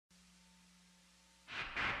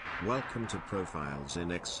Welcome to Profiles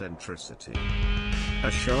in Eccentricity,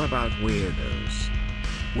 a show about weirdos.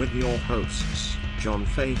 With your hosts, John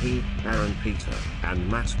Fahey, Aaron Peter, and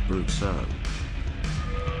Matt Brousseau.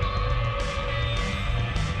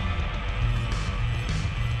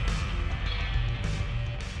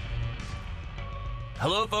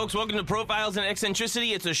 Hello, folks. Welcome to Profiles in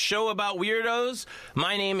Eccentricity. It's a show about weirdos.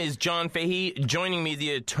 My name is John Fahey. Joining me, the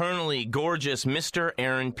eternally gorgeous Mr.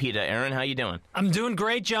 Aaron Pita. Aaron, how you doing? I'm doing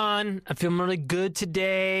great, John. I'm feeling really good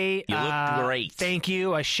today. You look great. Thank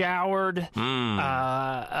you. I showered.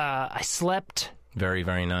 I slept. Very,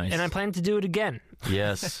 very nice. And I plan to do it again.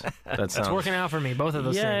 Yes, that sounds... It's working out for me, both of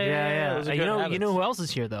those things. Yeah. Those are You good know who else is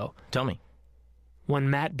here, though? Tell me. One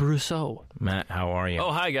Matt Brousseau. Matt, how are you?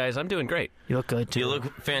 Oh, hi, guys. I'm doing great. You look good, too. You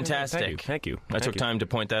look fantastic. Thank you. I took time to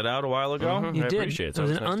point that out a while ago. You I did. appreciate it. It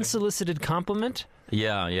was It's an nice to- unsolicited compliment,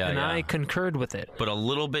 Yeah. and I concurred with it. But a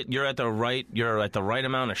little bit, you're at the right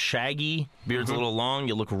amount of shaggy. Beard's a little long.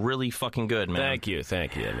 You look really fucking good, man. Thank you.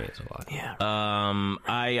 That means a lot.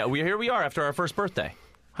 Yeah. Here we are after our first birthday.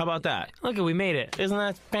 How about that? Look, we made it. Isn't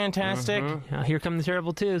that fantastic? Here come the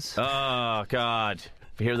terrible twos. Oh, God.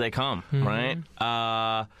 Here they come, right?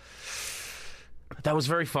 That was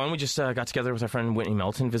very fun. We just got together with our friend Whitney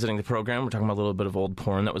Melton visiting the program. We're talking about a little bit of old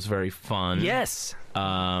porn. That was very fun. Yes.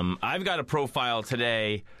 I've got a profile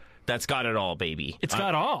today that's got it all, baby. It's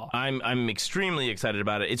got all. I'm extremely excited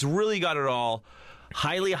about it. It's really got it all.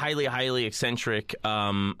 Highly, highly, highly eccentric.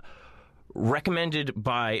 Recommended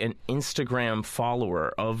by an Instagram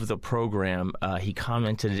follower of the program. He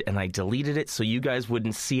commented, and I deleted it so you guys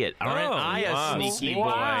wouldn't see it. Aren't I a sneaky boy?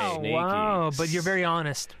 Wow. But you're very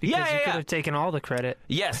honest, because you could have taken all the credit.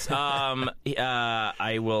 Yes. I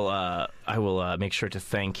will make sure to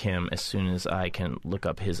thank him as soon as I can look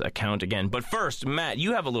up his account again. But first, Matt,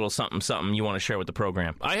 you have a little something you want to share with the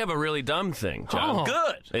program. I have a really dumb thing, John. Oh.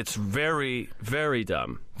 Good. It's very, very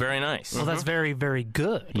dumb. Very nice. Well, that's very, very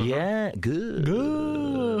good. Yeah, good.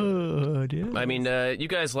 Good. Yeah. I mean, you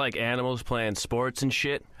guys like animals playing sports and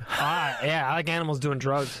shit? Yeah, I like animals doing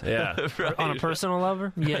drugs. Yeah. On a personal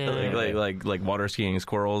level? Yeah. like water skiing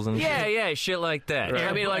squirrels and yeah, shit like that. Air,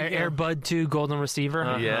 I mean, like Air Bud 2 Golden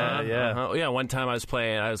Receiver. Yeah, one time I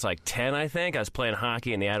was like 10, I think. I was playing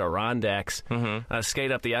hockey in the Adirondacks. I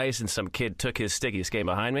skated up the ice, and some kid took his stick. He was skating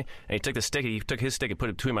behind me, and he took his stick and put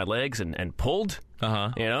it between my legs and pulled. You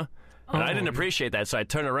know? And I didn't appreciate that, so I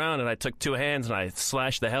turned around and I took two hands and I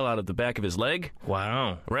slashed the hell out of the back of his leg.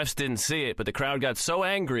 Wow. Refs didn't see it, but the crowd got so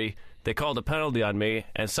angry, they called a penalty on me,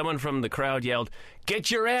 and someone from the crowd yelled,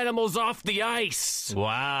 "Get your animals off the ice!" Wow.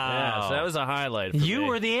 Yeah, so that was a highlight for me. You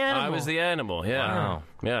were the animal. I was the animal, yeah. Wow.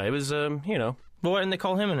 Yeah, it was, But why didn't they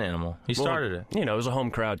call him an animal? He started it. You know, it was a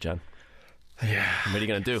home crowd, John. Yeah. What are you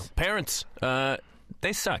going to do? Parents,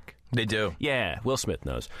 they suck. They do. Yeah, Will Smith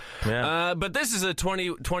knows. Yeah. But this is a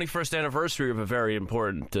 21st anniversary of a very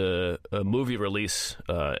important movie release,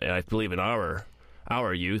 I believe, in our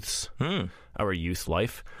youth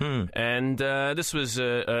life. And this was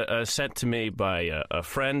sent to me by a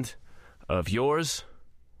friend of yours.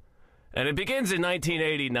 And it begins in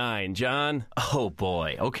 1989, John. Oh,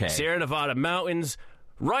 boy. Okay. Sierra Nevada mountains.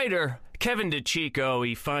 Writer Kevin DeCicco,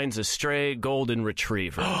 he finds a stray golden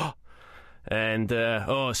retriever. And,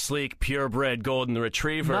 sleek, purebred golden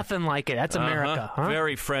retriever. Nothing like it. That's America, huh?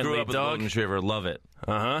 Very friendly Grew up with a dog. golden retriever. Love it.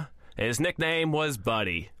 His nickname was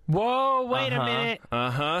Buddy. Whoa, wait a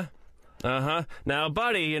minute. Now,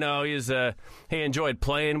 Buddy, you know, he enjoyed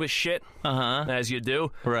playing with shit, as you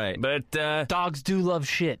do. Right. But, Dogs do love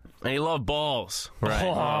shit. and he loved balls. Right.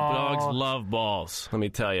 Oh, dogs love balls, let me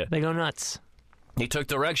tell you. They go nuts. He took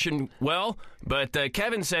direction well, but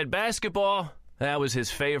Kevin said basketball, that was his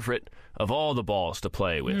favorite of all the balls to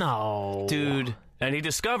play with. No. Dude. And he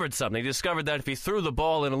discovered something. He discovered that if he threw the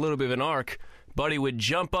ball in a little bit of an arc, Buddy would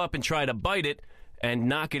jump up and try to bite it and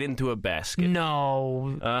knock it into a basket.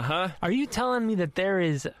 No. Are you telling me that there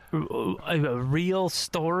is a real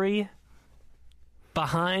story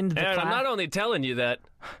behind the And I'm class? not only telling you that,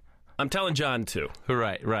 I'm telling John too.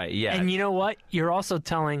 Right, yeah. And you know what? You're also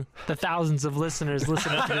telling the thousands of listeners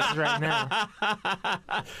listening to this right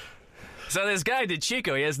now. So this guy,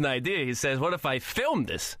 DeCicco, he has an idea. He says, what if I film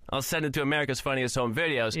this? I'll send it to America's Funniest Home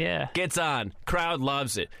Videos. Yeah. Gets on. Crowd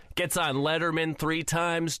loves it. Gets on Letterman 3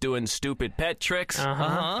 times doing stupid pet tricks.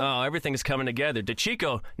 Oh, everything's coming together.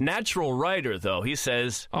 DeCicco, natural writer, though. He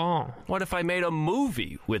says, what if I made a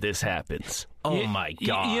movie where this happens? Oh, my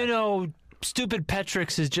God. You know, stupid pet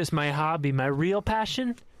tricks is just my hobby. My real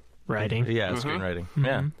passion? Writing. Yeah, screenwriting.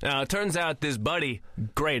 Yeah. Now, it turns out this Buddy,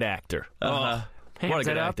 great actor. Hams What a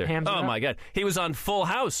good it up, actor. hams it Oh, up. my God. He was on Full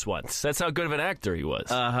House once. That's how good of an actor he was.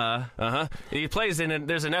 Uh-huh. He plays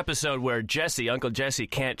there's an episode where Uncle Jesse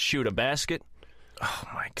can't shoot a basket. Oh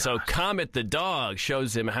my god. So Comet the dog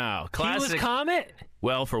shows him how. He Classic. was Comet?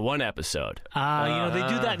 Well, for one episode. They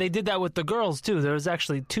do that. They did that with the girls, too. There was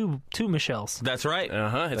actually two Michelles. That's right.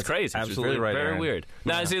 It's crazy. absolutely it's right, Very Aaron. weird.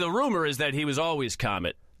 Now, see, the rumor is that he was always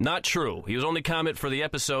Comet. Not true. He was only Comet for the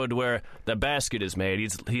episode where the basket is made.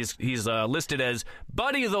 He's listed as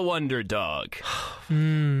Buddy the Wonder Dog.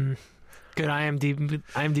 Good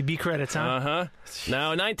IMDb credits, huh?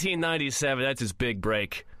 Now, in 1997, that's his big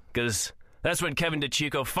break, because that's when Kevin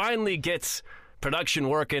DeCicco finally gets production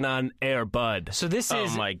working on Air Bud. So this Oh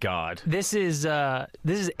is my god. this is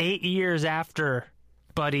 8 years after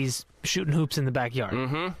Buddy's shooting hoops in the backyard.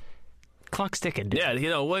 Mm-hmm. Clock's ticking, dude. Yeah,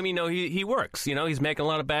 he works. He's making a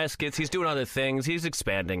lot of baskets. He's doing other things. He's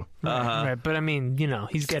expanding. Right, but I mean,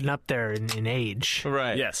 he's getting up there in age.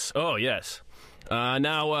 Right. Yes. Oh, yes.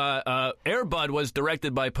 Now, Air Bud was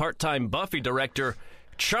directed by part-time Buffy director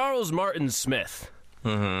Charles Martin Smith.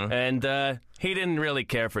 Mm-hmm. And he didn't really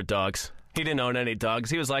care for dogs. He didn't own any dogs.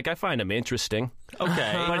 He was like, I find them interesting.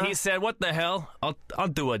 Okay. But he said, what the hell? I'll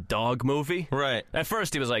do a dog movie. Right. At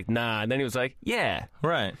first, he was like, nah. And then he was like, yeah.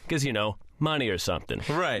 Right. Because, money or something.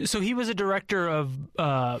 Right. So he was a director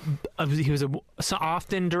he was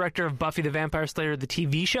often director of Buffy the Vampire Slayer, the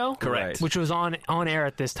TV show. Correct. Which was on air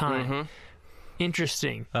at this time. Mm-hmm.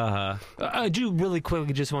 Interesting. I do really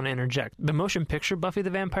quickly just want to interject. The motion picture Buffy the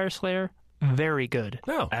Vampire Slayer, very good.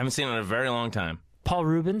 No. I haven't seen it in a very long time. Paul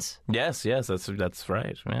Rubens, Yes, that's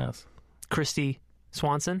right. Yes. Christy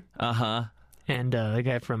Swanson, and the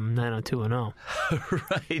guy from 90210.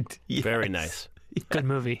 Right. Yes. Very nice. Good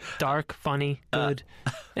movie. Dark, funny, good.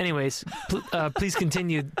 Anyways, please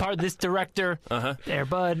continue. This director, Air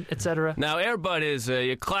Bud, etc. Now, Air Bud is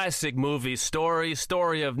a classic movie story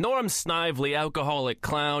of Norm Snively, alcoholic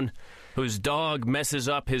clown, whose dog messes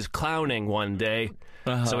up his clowning one day.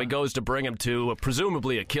 So he goes to bring him to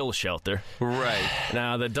presumably a kill shelter. Right.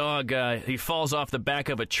 Now, the dog, he falls off the back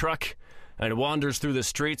of a truck and wanders through the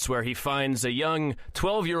streets where he finds a young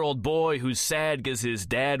 12-year-old boy who's sad because his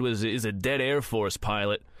dad is a dead Air Force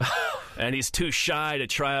pilot. And he's too shy to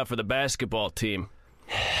try out for the basketball team.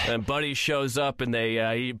 And Buddy shows up, and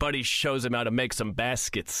Buddy shows him how to make some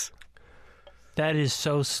baskets. That is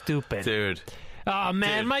so stupid. Dude. Oh,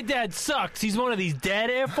 man, Dude. my dad sucks. He's one of these dead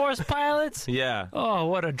Air Force pilots? Yeah. Oh,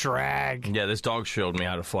 what a drag. Yeah, this dog showed me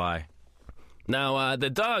how to fly. Now, the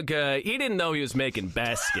dog, he didn't know he was making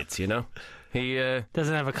baskets, He,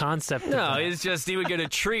 Doesn't have a concept. of no, that. it's just he would get a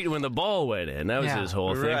treat when the ball went in. That was Yeah. his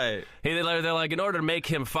whole thing. Right. They're like, in order to make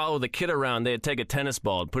him follow the kid around, they'd take a tennis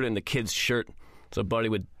ball and put it in the kid's shirt so Buddy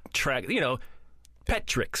would track, pet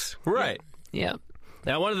tricks. Right. Yeah.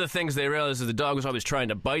 Now, one of the things they realized is the dog was always trying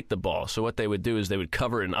to bite the ball, so what they would do is they would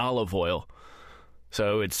cover it in olive oil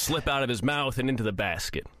so it would slip out of his mouth and into the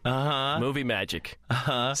basket. Movie magic.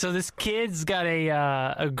 So this kid's got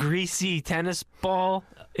a greasy tennis ball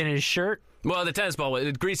in his shirt. Well, the tennis ball,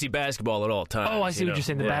 it's greasy basketball at all times. Oh, I see what you're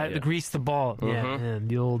saying. The grease the ball. Yeah,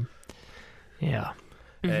 the old. Yeah.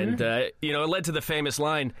 And, it led to the famous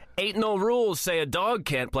line, ain't no rules say a dog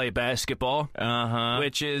can't play basketball,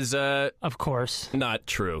 which is Of course. not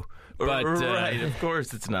true. But, right, of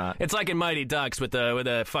course it's not. It's like in Mighty Ducks with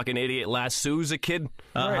a fucking idiot lassoes a kid.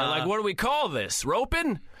 Like, what do we call this?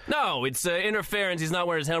 Roping? No, it's interference. He's not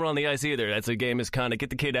wearing his helmet on the ice either. That's a game misconduct. Get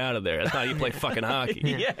the kid out of there. That's not how you play fucking hockey.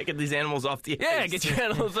 Yeah, get these animals off the ice. Yeah, get your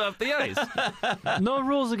animals off the ice. No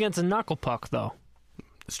rules against a knuckle puck, though.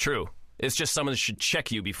 It's true. It's just someone should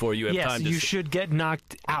check you before you have Yes, time to... you should get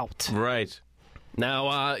knocked out. Right.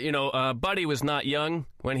 Now, Buddy was not young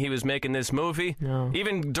when he was making this movie. No.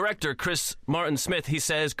 Even director Chris Martin Smith, he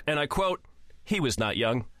says, and I quote, he was not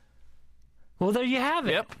young. Well, there you have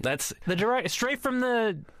it. Yep, that's... Straight from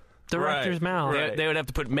the director's Right, mouth. right. They would have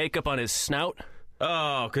to put makeup on his snout.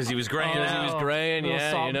 Oh, because he was graying Because out. he was graying, Little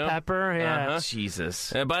yeah, salt and pepper, yeah.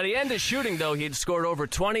 Jesus. And by the end of shooting, though, he'd scored over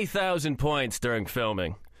 20,000 points during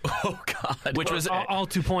filming. Oh, God. Which was... All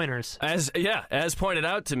 2-pointers. As pointed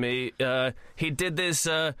out to me, he did this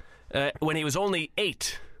when he was only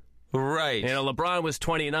 8. Right. LeBron was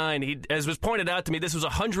 29. As was pointed out to me, this was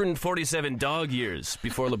 147 dog years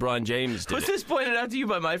before LeBron James did Was it. this pointed out to you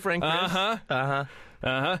by my friend Chris? Yeah.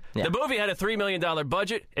 The movie had a $3 million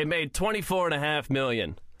budget. It made $24.5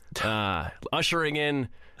 million, ushering in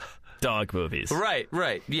dog movies.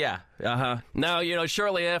 Right, yeah. Now,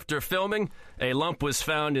 shortly after filming, a lump was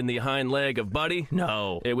found in the hind leg of Buddy.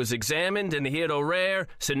 No. It was examined, and he had a rare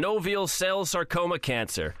synovial cell sarcoma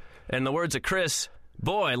cancer. In the words of Chris,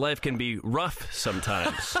 boy, life can be rough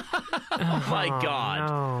sometimes. Oh my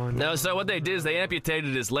God. No, so what they did is they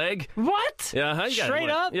amputated his leg. What? Yeah, Straight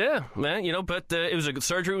up? Yeah, man. But it was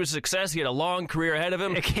surgery was a success. He had a long career ahead of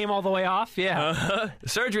him. It came all the way off. Yeah.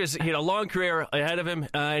 Surgery. He had a long career ahead of him,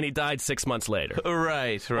 and he died 6 months later.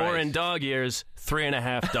 Right. Or in dog years,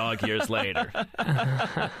 3.5 dog years later.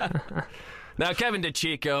 Now, Kevin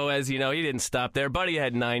DeCicco, as you know, he didn't stop there. Buddy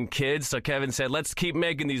had 9 kids, so Kevin said, let's keep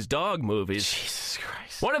making these dog movies. Jesus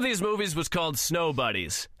Christ. One of these movies was called Snow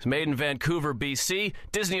Buddies. It was made in Vancouver, BC.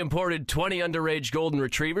 Disney imported 20 underage golden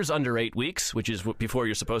retrievers under 8 weeks, which is before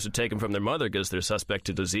you're supposed to take them from their mother because they're suspect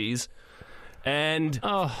to disease. And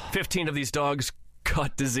 15 of these dogs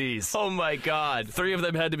caught disease. Oh, my God. 3 of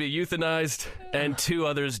them had to be euthanized, and 2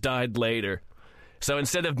 others died later. So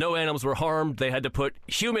instead of no animals were harmed, they had to put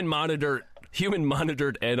human-monitored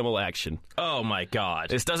animal action. Oh, my God.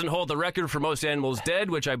 This doesn't hold the record for most animals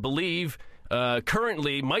dead, which I believe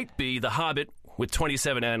currently might be The Hobbit, with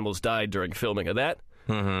 27 animals died during filming of that.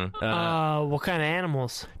 Mm-hmm. What kind of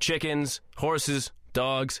animals? Chickens, horses,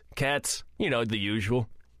 dogs, cats, the usual.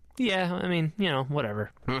 Yeah, I mean,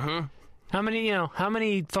 whatever. Mm-hmm. How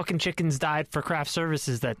many fucking chickens died for craft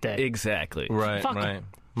services that day? Exactly. Right, Fuck 'em. right.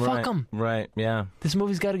 Fuck them. Right, yeah. This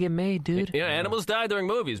movie's got to get made, dude. Yeah, animals die during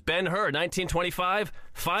movies. Ben-Hur, 1925,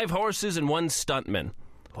 5 horses and 1 stuntman.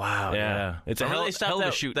 Wow, Yeah. It's a hell of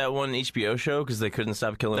a shoot. That one HBO show because they couldn't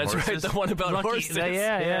stop killing That's horses. right, the one about Lucky- horses.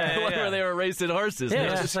 yeah. The one where they were racing horses.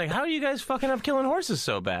 Yeah, it's just like, how are you guys fucking up killing horses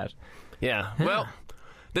so bad? Yeah. Well,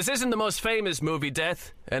 this isn't the most famous movie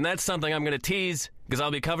death, and that's something I'm going to tease because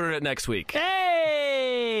I'll be covering it next week.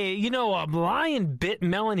 Hey, a lion bit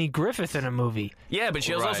Melanie Griffith in a movie. Yeah, but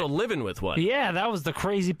she was Right. also living with one. Yeah, that was the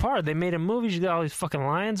crazy part. They made a movie. She got all these fucking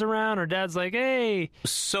lions around. Her dad's like, hey.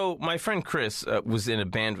 So my friend Chris was in a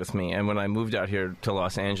band with me, and when I moved out here to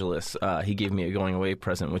Los Angeles, he gave me a going-away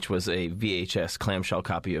present, which was a VHS clamshell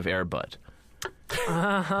copy of Air Bud.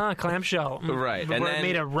 Clamshell. Right, Where and it then-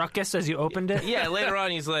 made a ruckus as you opened it? Yeah, later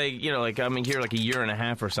on, he's like, I'm here like a year and a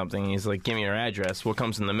half or something. He's like, give me your address. What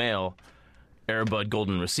comes in the mail? Air Bud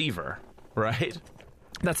Golden Receiver, right?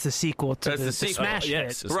 That's the sequel to That's the the sequel. smash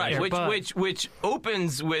Yes, hit. it's Right, Air Bud. which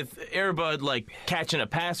opens with Air Bud like catching a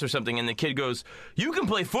pass or something, and the kid goes, "You can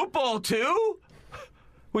play football too,"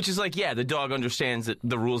 which is like, yeah, the dog understands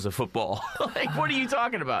the rules of football. Like, what are you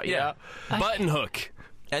talking about? Yeah. Button hook.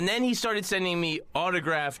 And then he started sending me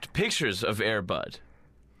autographed pictures of Air Bud.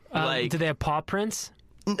 Do they have paw prints?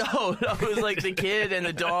 No, it was like the kid and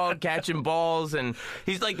the dog catching balls, and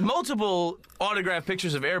he's like multiple autographed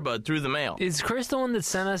pictures of Air Bud through the mail. Is Chris the one that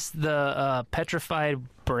sent us the petrified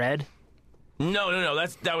bread? No,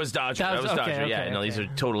 that was Dodger. That was Dodger. okay, Yeah, no, okay. these are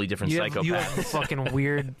totally different You psychopaths. have fucking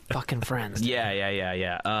weird fucking friends.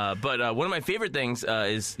 Yeah. But one of my favorite things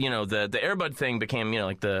is, the Air Bud thing became,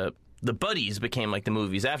 like the Buddies became like the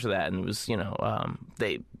movies after that, and it was,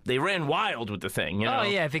 they ran wild with the thing, Oh,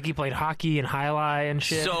 yeah, I think he played hockey and highlight and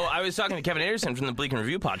shit. So I was talking to Kevin Anderson from the Bleak and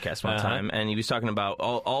Review podcast one time, and he was talking about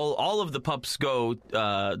all of the pups go,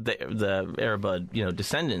 the Air Bud,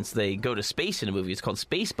 descendants, they go to space in a movie. It's called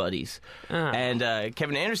Space Buddies. And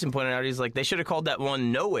Kevin Anderson pointed out, he's like, they should have called that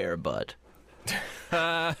one Nowhere Bud.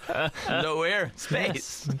 Nowhere,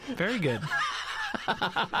 space. Yes, very good.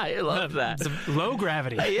 I love that. It's a low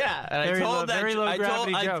gravity. Yeah, and Very low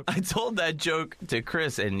gravity joke. I told that joke to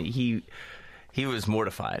Chris, and he was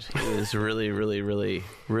mortified. He was really, really, really,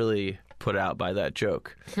 really put out by that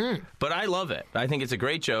joke. But I love it. I think it's a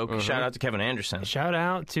great joke. Shout out to Kevin Anderson. Shout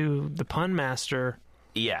out to the pun master.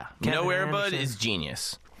 Yeah, Kevin No Air Bud Anderson. is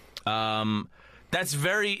genius. That's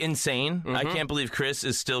very insane. I can't believe Chris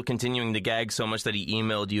is still continuing to gag so much that he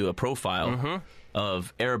emailed you a profile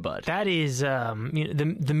of Air Bud. That is,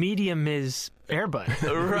 the medium is Air Bud.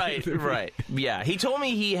 Right. Yeah, he told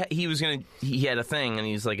me he had a thing, and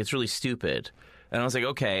he's like, it's really stupid. And I was like,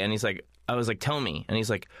 okay. And I was like, tell me. And he's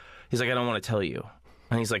like, I don't want to tell you.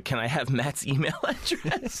 And he's like, can I have Matt's email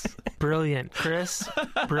address? Brilliant, Chris.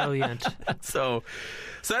 Brilliant. So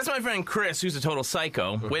that's my friend Chris, who's a total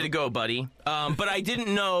psycho. Way to go, buddy. But I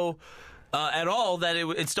didn't know at all that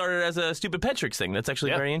it started as a stupid Petrix thing. That's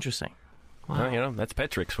actually very interesting. Well, that's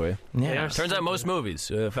Petrix for you. Yeah. Turns out most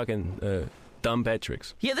movies, fucking dumb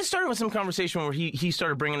Petrix. Yeah, this started with some conversation where he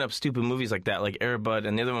started bringing up stupid movies like that, like Air Bud,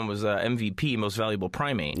 and the other one was MVP, Most Valuable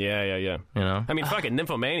Primate. Yeah. You know? I mean, fucking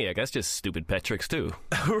Nymphomaniac, that's just stupid Petrix, too.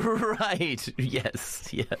 Right.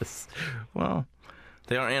 Yes. Well,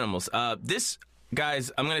 they are animals.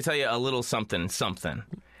 Guys, I'm going to tell you a little something.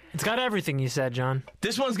 It's got everything you said, John.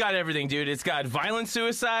 This one's got everything, dude. It's got violent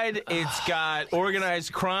suicide, it's got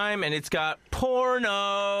organized crime, and it's got porno.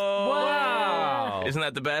 Wow. Isn't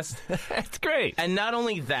that the best? That's great. And not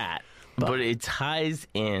only that, but it ties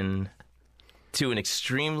in to an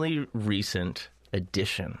extremely recent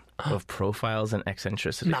edition of Profiles in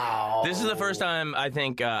Eccentricity. No. This is the first time I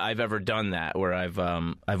think I've ever done that, where I've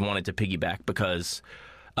wanted to piggyback, because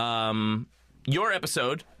your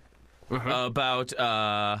episode about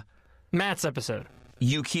Matt's episode.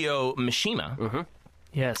 Yukio Mishima,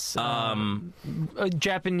 Yes. A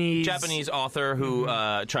Japanese author who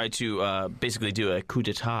tried to basically do a coup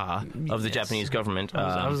d'etat of the Japanese government.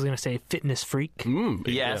 I was going to say fitness freak.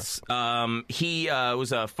 Yes. He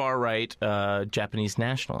was a far-right Japanese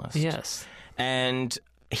nationalist. Yes. And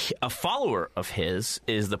a follower of his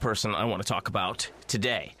is the person I want to talk about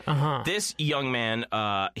today. This young man,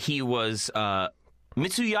 he was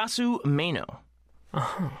Mitsuyasu Meino.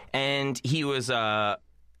 And he was born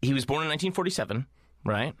in 1947,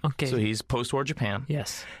 right? Okay. So he's post-war Japan.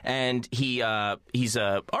 Yes. And he's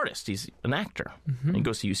an artist. He's an actor. He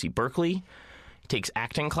goes to UC Berkeley. He takes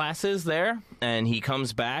acting classes there, and he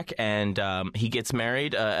comes back, and he gets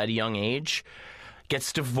married at a young age,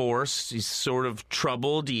 gets divorced. He's sort of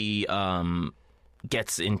troubled. He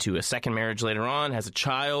gets into a second marriage later on, has a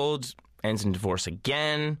child, ends in divorce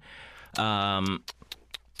again.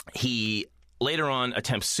 He later on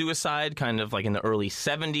attempts suicide, kind of like in the early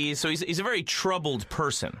 70s. So he's a very troubled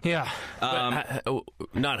person. Yeah. Not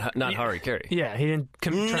Harikari. Yeah, he didn't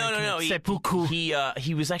No. seppuku.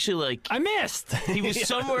 He was actually like, I missed. he was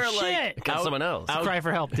somewhere like Got someone else. Cry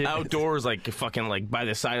for help, dude. outdoors, like fucking like by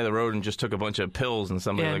the side of the road, and just took a bunch of pills, and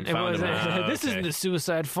somebody And like found him. this isn't the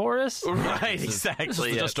suicide forest. Right, exactly. This is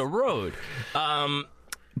yes. just a road.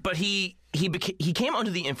 But he came under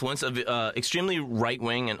the influence of extremely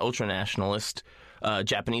right-wing and ultra-nationalist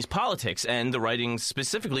Japanese politics, and the writings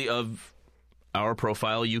specifically of our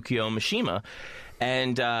profile Yukio Mishima,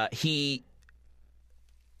 and he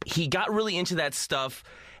got really into that stuff.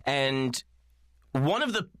 And one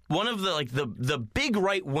of the like the big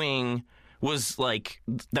right-wing was like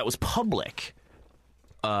that was public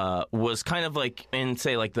was kind of like in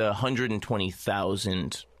say like the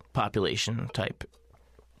 120,000 population type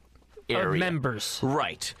area. Members.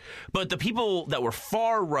 Right. But the people that were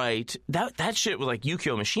far right, that shit was like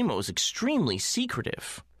Yukio Mishima was extremely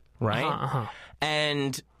secretive, right?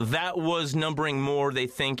 And that was numbering more, they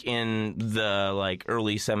think, in the like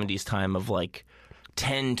early 70s time of like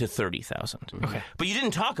 10 to 30,000. Okay. But you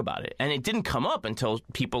didn't talk about it, and it didn't come up until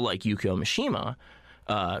people like Yukio Mishima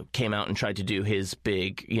came out and tried to do his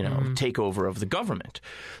big, takeover of the government.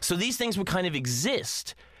 So these things would kind of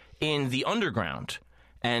exist in the underground.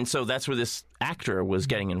 And so that's where this actor was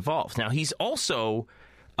getting involved. Now, he's also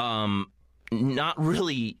not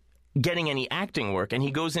really getting any acting work, and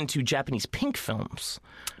he goes into Japanese pink films.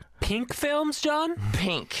 Pink films, John?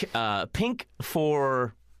 Pink. Pink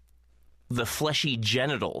for the fleshy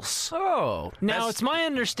genitals. Oh. Now, it's my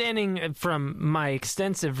understanding from my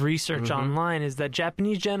extensive research online is that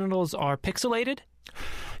Japanese genitals are pixelated.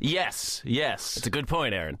 Yes. It's a good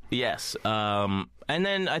point, Aaron. Yes. And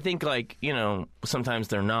then I think, sometimes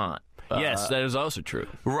they're not. Yes, that is also true.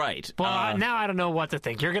 Right. Well, now I don't know what to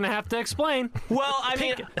think. You're going to have to explain. Well, I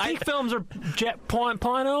mean... Pink films are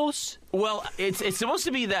pornos? Well, it's supposed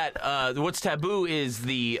to be that what's taboo is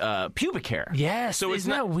the pubic hair. Yes, so isn't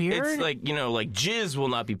that weird? It's like, like jizz will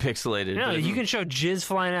not be pixelated. No, but you can show jizz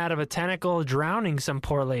flying out of a tentacle drowning some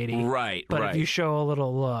poor lady. Right, But right. if you show a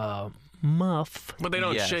little muff... But they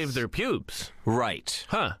don't Yes. shave their pubes. Right.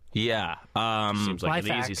 Huh. Yeah. Seems like Life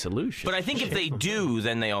an hack. easy solution. But I think if they do,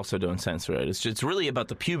 then they also don't censor it. It's really about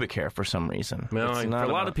the pubic hair for some reason. Well, It's for not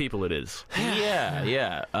a lot about- of people it is.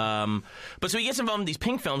 Yeah. But so he gets involved in these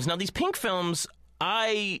pink films. Now, these pink films,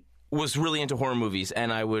 I was really into horror movies,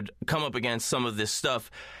 and I would come up against some of this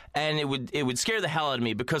stuff, and it would scare the hell out of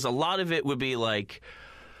me, because a lot of it would be like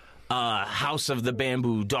House of the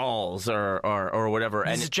Bamboo Dolls or whatever.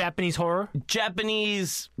 This And is Japanese horror?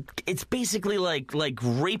 Japanese, it's basically like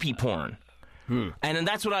rapey porn. And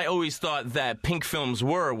that's what I always thought that pink films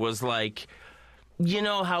was like,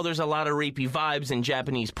 how there's a lot of rapey vibes in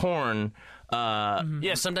Japanese porn.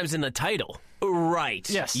 Yeah, sometimes in the title. Right.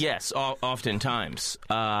 Yes. Oftentimes.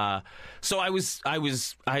 So I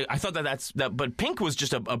thought that, but pink was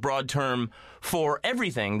just a broad term for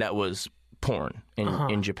everything that was porn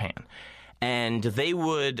in Japan. And they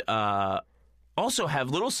would also have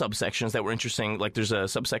little subsections that were interesting. Like there's a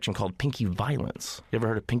subsection called Pinky Violence. You ever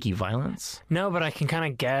heard of Pinky Violence? No, but I can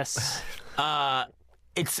kind of guess.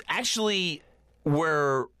 It's actually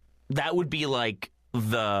where that would be like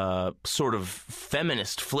the sort of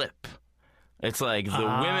feminist flip. It's like the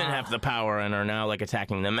women have the power and are now like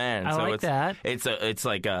attacking the men. I so like that. It's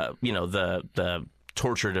like the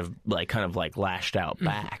tortured of like kind of like lashed out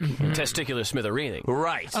back. Testicular smithereening.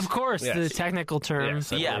 Right. Of course, Yes. the technical term.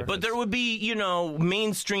 Yes, Yeah, but there would be,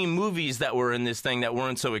 mainstream movies that were in this thing that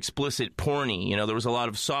weren't so explicit porny. There was a lot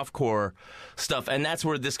of softcore stuff, and that's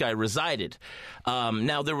where this guy resided.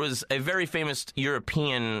 Now, there was a very famous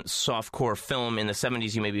European softcore film in the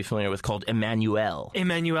 70s you may be familiar with called Emmanuelle.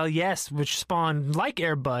 Emmanuelle, yes, which spawned, like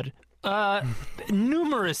Air Bud,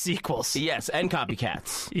 numerous sequels. Yes, and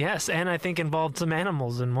copycats. Yes, and I think involved some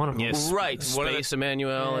animals in one of them. Yes. Right. Space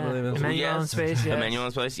Emmanuel, I believe. Emmanuel in space, yes. Emmanuel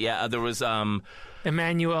in space. Yeah, there was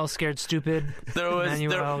Emmanuel Scared Stupid. there was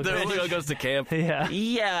Emmanuel, Emmanuel goes to camp. yeah.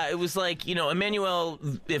 Yeah, it was like, Emmanuel,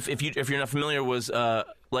 if you're not familiar, was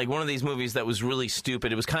like one of these movies that was really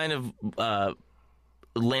stupid. It was kind of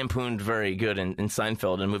lampooned very good in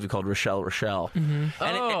Seinfeld in a movie called Rochelle. Mm-hmm.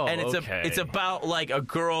 And okay. it's about like a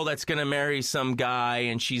girl that's going to marry some guy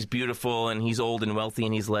and she's beautiful and he's old and wealthy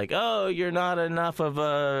and he's like, "Oh, you're not enough of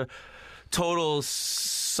a total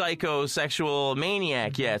psychosexual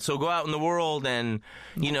maniac yet. So go out in the world and,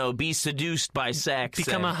 be seduced by sex.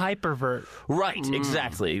 Become a hypervert. Right,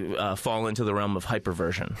 exactly. Fall into the realm of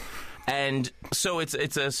hyperversion. And so it's a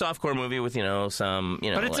softcore movie with some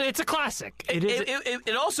But it's a classic.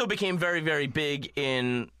 It also became very, very big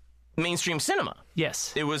in mainstream cinema.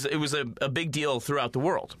 Yes. It was a big deal throughout the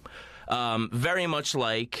world. Very much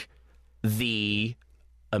like the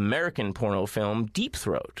American porno film Deep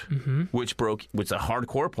Throat, which was a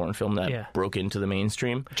hardcore porn film that broke into the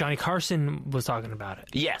mainstream. Johnny Carson was talking about it.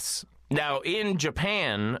 Yes. Now in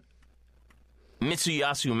Japan,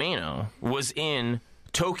 Mitsuyasu Ueno was in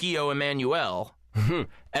Tokyo Emmanuelle,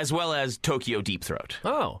 as well as Tokyo Deep Throat.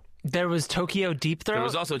 Oh. There was Tokyo Deep Throat? There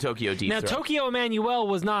was also Tokyo Deep Throat. Now, Tokyo Emmanuelle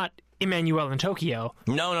was not Emmanuelle in Tokyo.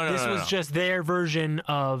 No. This was just their version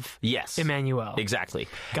of Emmanuelle. Exactly.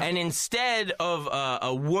 And instead of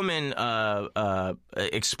a woman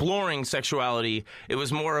exploring sexuality, it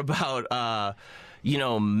was more about...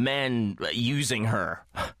 men using her.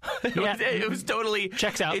 It was totally...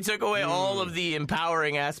 Checks out. It took away all of the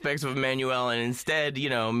empowering aspects of Emmanuelle and instead,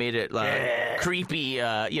 made it like creepy,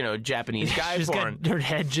 Japanese guy She's porn. got her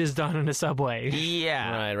head jizzed on in a subway.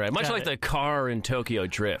 Yeah. Right. Much Got like it. the car in Tokyo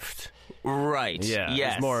Drift. Right. Yeah.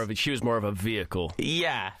 Yes. She was more of a vehicle.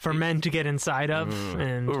 Yeah. For men to get inside of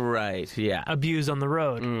and Right. Yeah. abuse on the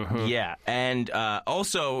road. Yeah, and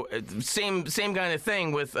also same kind of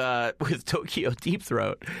thing with Tokyo Deep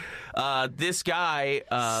Throat. This guy.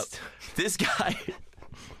 Now,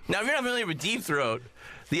 if you're not familiar with Deep Throat,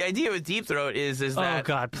 the idea with Deep Throat is that Oh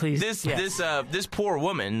God, please! this poor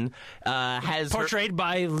woman has Portrayed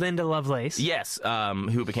by Linda Lovelace. Yes,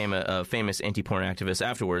 who became a famous anti-porn activist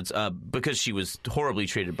afterwards because she was horribly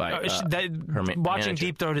treated by her Watching manager.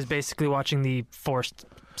 Deep Throat is basically watching the forced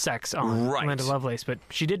sex on Right. Linda Lovelace, but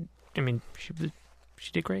she did. I mean, she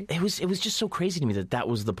did great. It was just so crazy to me that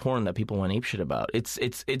was the porn that people went apeshit about. It's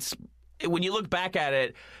when you look back at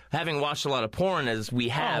it, having watched a lot of porn as we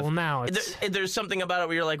have, well, now it's... there's something about it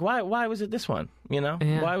where you're like, why was it this one? Yeah.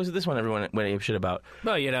 Why was it this one everyone went apeshit about?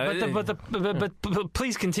 Well, But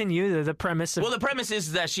please continue the premise. Of, Well, the premise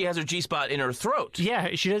is that she has her G-spot in her throat. yeah,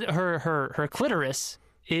 she did her clitoris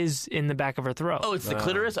is in the back of her throat. Oh, it's the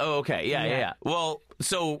clitoris? Oh, okay. Yeah. Well,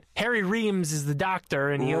 so... Harry Reams is the doctor,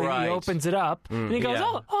 and he opens it up, and he goes,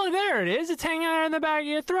 Yeah. oh, there it is. It's hanging out in the back of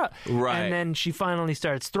your throat. Right. And then she finally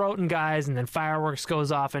starts throating guys, and then fireworks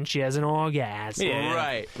goes off, and she has an orgasm.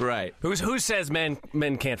 Yeah. Right. Who says men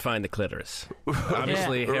can't find the clitoris?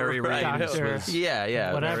 Obviously, Harry Right. Reams Doctor. was...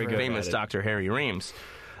 Yeah. Whatever. Very good. Famous at it. Dr. Harry Reams.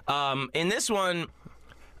 In this one,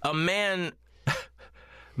 a man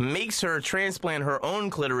makes her transplant her own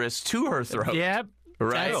clitoris to her throat. Yep.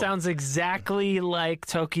 Right. That sounds exactly like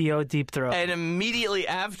Tokyo Deep Throat. And immediately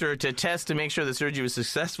after, to test to make sure the surgery was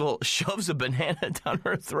successful, shoves a banana down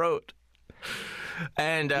her throat.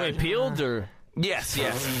 And Wait, peeled or... yes.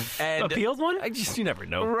 And a peeled one? You never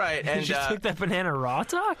know. right. Did And you take that banana raw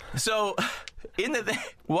talk? so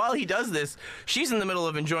while he does this, she's in the middle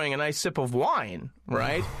of enjoying a nice sip of wine,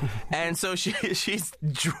 right? And so she's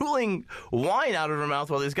drooling wine out of her mouth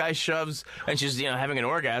while this guy shoves, and she's having an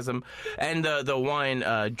orgasm, and the wine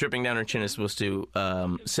dripping down her chin is supposed to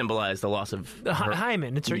symbolize the loss of her.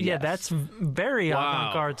 Hymen. It's her, Yeah, Yes. that's very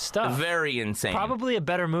avant-garde stuff. Very insane. Probably a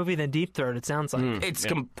better movie than Deep Throat, it sounds like. It's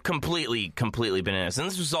completely bananas, and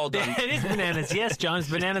this was all done. It is bananas. Yes, John, it's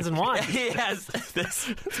bananas and wine. Yes,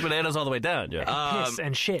 It's bananas all the way down, yeah. Piss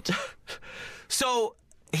and shit. So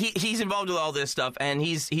he's involved with all this stuff, and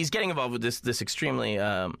he's getting involved with this extremely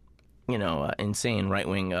insane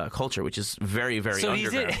right-wing culture, which is very, very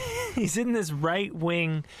underground. He's in this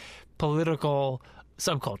right-wing political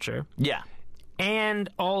subculture. Yeah. And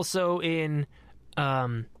also in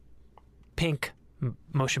pink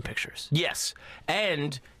motion pictures. Yes.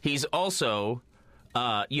 And he's also,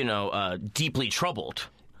 deeply troubled.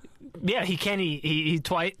 Yeah, he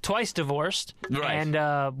twice divorced, right.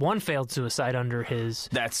 And one failed suicide under his.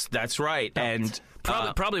 That's right, and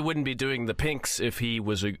probably wouldn't be doing the pinks if he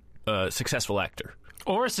was a successful actor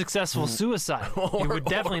or a successful suicide. He would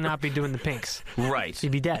definitely not be doing the pinks. Right,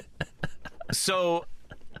 he'd be dead. So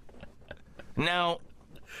now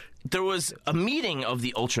there was a meeting of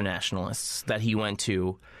the ultranationalists that he went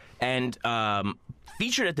to, and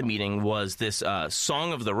featured at the meeting was this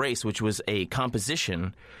Song of the Race, which was a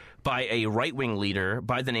composition by a right-wing leader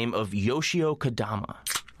by the name of Yoshio Kodama.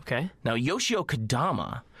 Okay. Now, Yoshio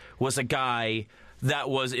Kodama was a guy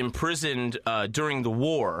that was imprisoned during the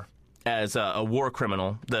war as a war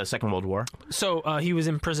criminal, the Second World War. So he was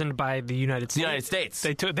imprisoned by the United States. The United States.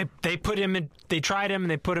 They put him in. They tried him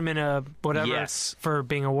and they put him in a whatever. Yes. For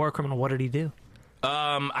being a war criminal. What did he do?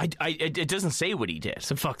 It doesn't say what he did.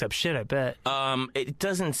 Some fucked up shit, I bet. It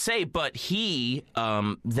doesn't say, but he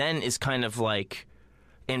then is kind of like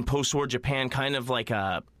in post-war Japan, kind of like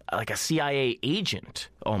a CIA agent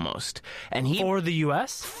almost, and he for the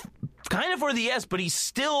U.S. Kind of for the U.S., but he's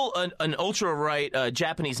still an ultra-right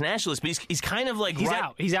Japanese nationalist. But he's kind of like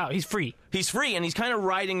He's out. He's free. He's free, and he's kind of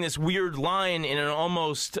riding this weird line in an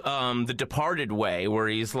almost The Departed way, where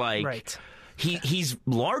he's like. Right. He's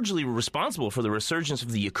largely responsible for the resurgence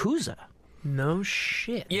of the Yakuza. No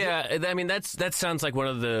shit. Yeah, I mean that sounds like one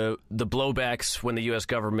of the blowbacks when the U.S.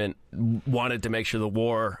 government wanted to make sure the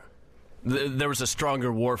war, there was a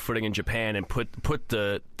stronger war footing in Japan and put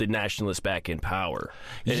the nationalists back in power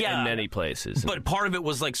in many places. But part of it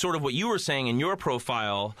was like sort of what you were saying in your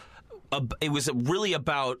profile. It was really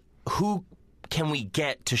about who can we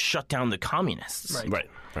get to shut down the communists. Right.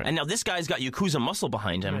 And now this guy's got Yakuza muscle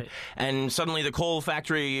behind him, and suddenly the coal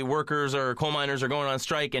factory workers or coal miners are going on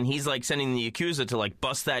strike, and he's like sending the Yakuza to like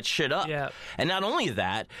bust that shit up. Yeah. And not only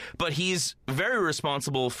that, but he's very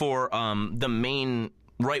responsible for the main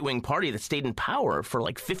right-wing party that stayed in power for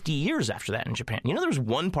like 50 years after that in Japan. You know, there was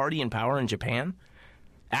one party in power in Japan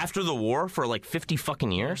after the war for like 50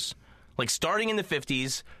 fucking years, like starting in the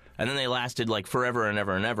 50s, and then they lasted like forever and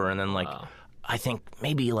ever and ever, and then like. Wow. I think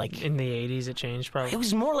maybe like... In the 80s it changed probably? It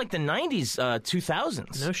was more like the 90s,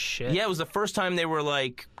 2000s. No shit. Yeah, it was the first time they were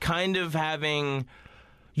like kind of having...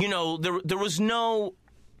 You know, there was no...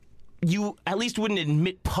 You at least wouldn't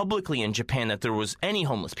admit publicly in Japan that there was any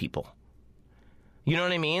homeless people. You know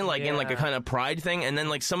what I mean? Like in like a kind of pride thing. And then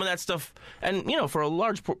like some of that stuff... And, you know, for a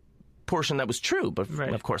large... portion that was true, but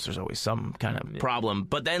of course there's always some kind of problem.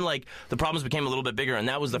 But then like the problems became a little bit bigger, and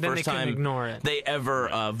that was the first time they ever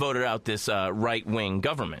voted out this right-wing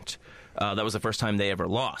government. That was the first time they ever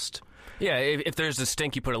lost. Yeah, if there's a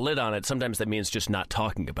stink, you put a lid on it. Sometimes that means just not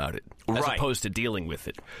talking about it, as opposed to dealing with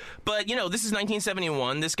it. But you know, this is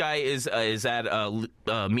 1971. This guy is at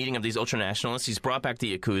a meeting of these ultranationalists. He's brought back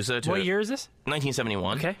the Yakuza. What year is this?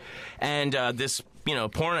 1971. Okay. And this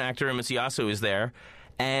porn actor Mitsuyasu is there.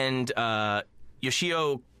 And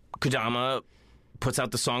Yoshio Kodama puts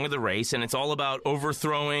out the Song of the Race, and it's all about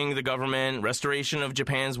overthrowing the government, restoration of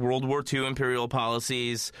Japan's World War II imperial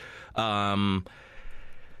policies. And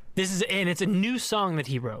it's a new song that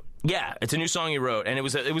he wrote. Yeah, it's a new song he wrote, and it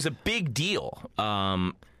was a big deal.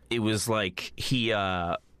 It was like he.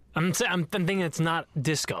 I'm thinking it's not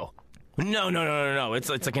disco. No. It's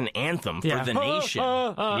like an anthem for the nation.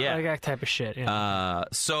 Yeah, like that type of shit. Yeah.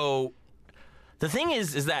 So. The thing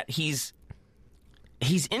is that he's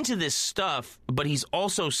into this stuff, but he's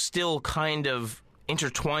also still kind of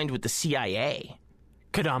intertwined with the CIA.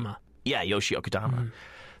 Kodama. Yeah, Yoshio Kodama. Mm.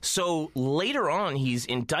 So later on, he's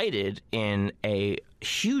indicted in a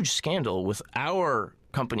huge scandal with our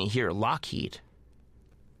company here, Lockheed,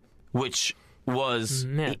 which was,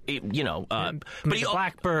 but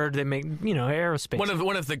Blackbird, they make, aerospace.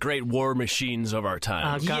 One of the great war machines of our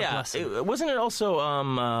time. God bless him. Wasn't it also,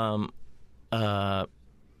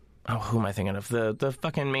 who am I thinking of? The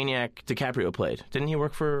fucking maniac DiCaprio played. Didn't he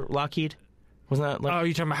work for Lockheed? Wasn't that? Like... Oh,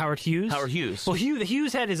 you're talking about Howard Hughes? Howard Hughes. Well,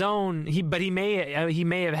 Hughes had his own. But he may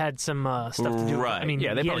have had some stuff to do. Right. I mean,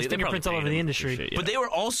 yeah, he had his fingerprints all over the industry. Shit, yeah. But they were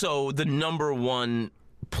also the number one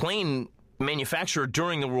plane manufacturer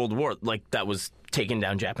during the World War. Like that was taking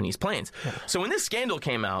down Japanese planes. Yeah. So when this scandal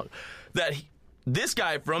came out, that this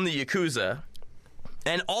guy from the Yakuza.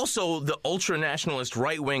 And also the ultra-nationalist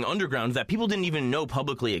right-wing underground that people didn't even know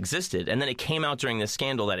publicly existed. And then it came out during this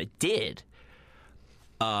scandal that it did.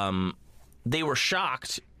 They were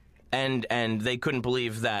shocked And they couldn't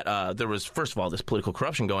believe that there was, first of all, this political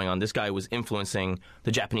corruption going on. This guy was influencing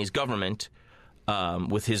the Japanese government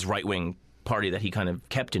with his right-wing party that he kind of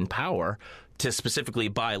kept in power to specifically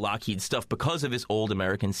buy Lockheed stuff because of his old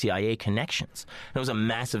American CIA connections. It was a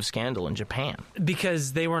massive scandal in Japan.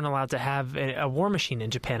 Because they weren't allowed to have a war machine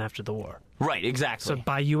in Japan after the war. Right, exactly. So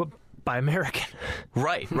buy American.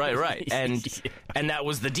 Right. And that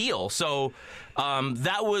was the deal. So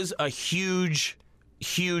that was a huge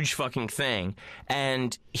fucking thing.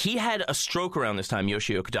 And he had a stroke around this time,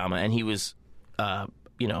 Yoshio Kodama, and he was,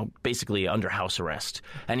 basically under house arrest.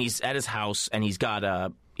 And he's at his house, and he's got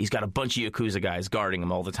a bunch of Yakuza guys guarding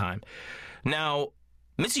him all the time. Now,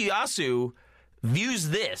 Mitsuyasu views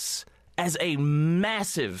this as a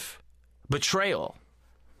massive betrayal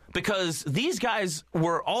because these guys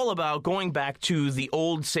were all about going back to the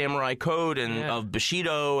old samurai code of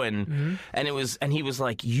Bushido, and he was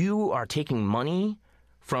like, you are taking money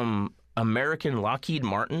from American Lockheed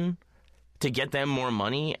Martin to get them more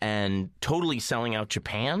money and totally selling out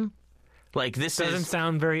Japan? Like, this doesn't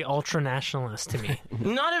sound very ultra-nationalist to me.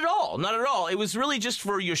 Not at all. It was really just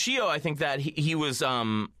for Yoshio, I think, that it was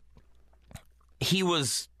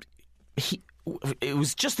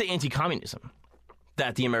just the anti-communism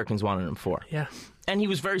that the Americans wanted him for. Yeah. And he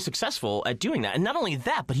was very successful at doing that. And not only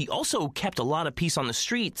that, but he also kept a lot of peace on the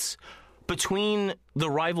streets between the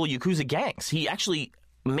rival Yakuza gangs. He actually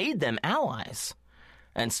made them allies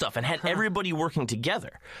and stuff and had everybody working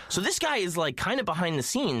together. So this guy is like kind of behind the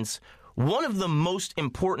scenes one of the most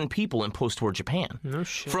important people in post-war Japan. No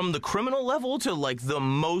shit. From the criminal level to like the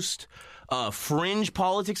most fringe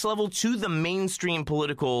politics level to the mainstream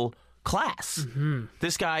political class. Mm-hmm.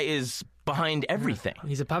 This guy is behind everything.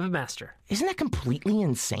 He's a puppet master. Isn't that completely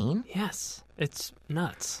insane? Yes. It's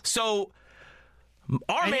nuts. So,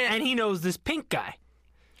 and he knows this pink guy.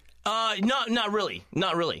 Not really.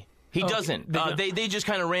 He doesn't. They just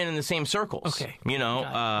kind of ran in the same circles. Okay.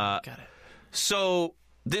 Got it. So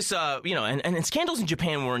this, and scandals in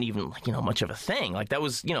Japan weren't even much of a thing. Like that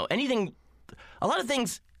was, anything. A lot of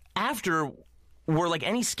things after were like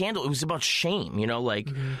any scandal. It was about shame.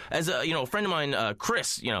 As a friend of mine,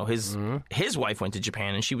 Chris. His wife went to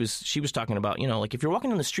Japan, and she was talking about like if you're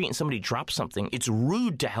walking down the street and somebody drops something, it's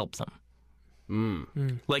rude to help them.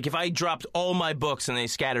 Like if I dropped all my books and they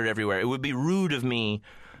scattered everywhere, it would be rude of me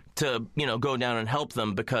to go down and help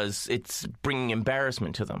them because it's bringing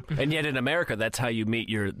embarrassment to them. And yet in America, that's how you meet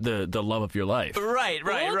the love of your life.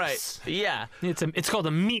 Right. Yeah, it's called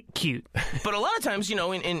a meet cute. But a lot of times,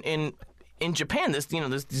 in Japan, there's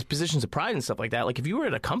these positions of pride and stuff like that. Like if you were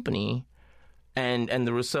at a company and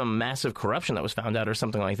there was some massive corruption that was found out or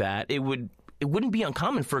something like that, it wouldn't be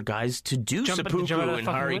uncommon for guys to do seppuku and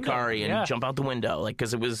harikari and jump out the window, like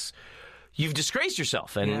because it was. You've disgraced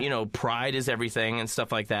yourself, and pride is everything and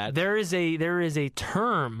stuff like that. There is a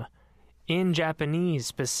term in Japanese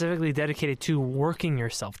specifically dedicated to working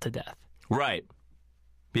yourself to death. Right.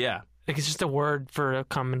 Yeah. Like it's just a word for a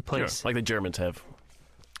commonplace. Sure. Like the Germans have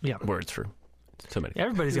words for so many.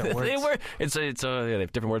 Everybody's got words. They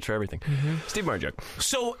have different words for everything. Mm-hmm. Steve Martin.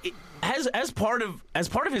 So as part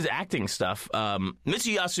of his acting stuff,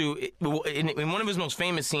 Mitsuyasu, in one of his most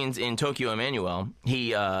famous scenes in Tokyo Emmanuel,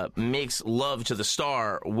 he makes love to the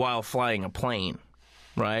star while flying a plane.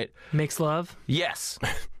 Right? Makes love? Yes.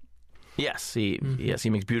 Yes, he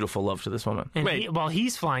makes beautiful love to this woman. And while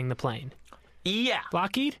he's flying the plane. Yeah.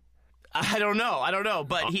 Lockheed? I don't know,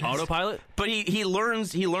 but he autopilot. But he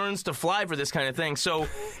learns to fly for this kind of thing. So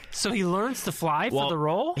he learns to fly for the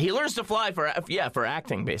role. He learns to fly for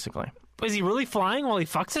acting, basically. Is he really flying while he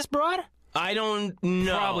fucks this broad? I don't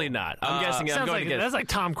know. Probably not. I'm guessing. That's like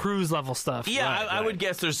Tom Cruise level stuff. Yeah, right, I would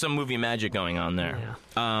guess there's some movie magic going on there.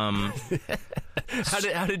 Yeah.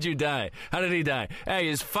 How did you die? How did he die? Hey,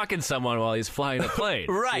 he's fucking someone while he's flying a plane.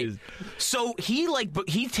 Right. So he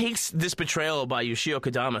takes this betrayal by Yoshio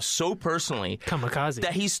Kodama so personally, kamikaze,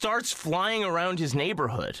 that he starts flying around his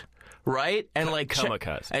neighborhood. Right? And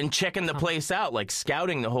and checking the place out, like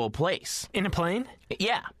scouting the whole place. In a plane?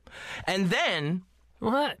 Yeah. And then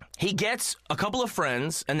what? He gets a couple of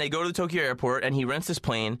friends, and they go to the Tokyo airport, and he rents this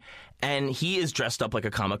plane, and he is dressed up like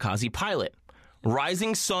a kamikaze pilot.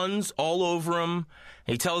 Rising suns all over him.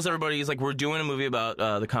 He tells everybody, he's like, we're doing a movie about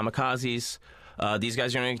the kamikazes. These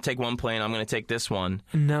guys are going to take one plane. I'm going to take this one.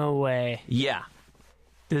 No way. Yeah.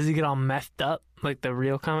 Does he get all messed up like the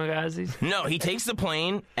real kamikazes? No, he takes the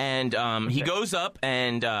plane, and he goes up,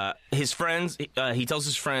 and his friends, he tells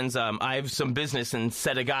his friends, I have some business in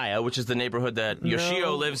Setagaya, which is the neighborhood that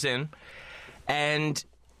Yoshio lives in. And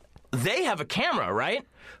they have a camera, right?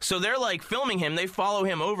 So they're like filming him. They follow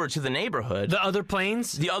him over to the neighborhood. The other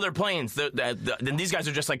planes? The other planes. Then these guys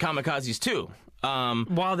are just like kamikazes too.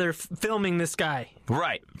 While they're filming this guy.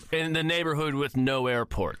 Right. In the neighborhood with no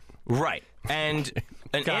airport. Right. And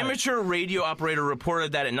an amateur radio operator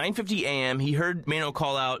reported that at 9:50 a.m. he heard Mano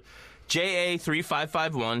call out JA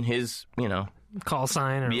 3551, his, Call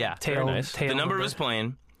sign or tail. nice. Tail the number of number. his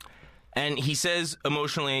plane. And he says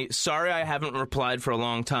emotionally, "Sorry I haven't replied for a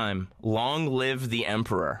long time. Long live the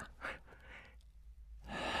Emperor."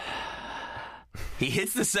 He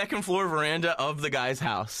hits the second floor veranda of the guy's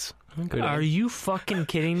house. Are you fucking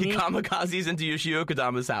kidding me? He kamikazes into Yoshio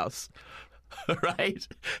Kodama's house. Right?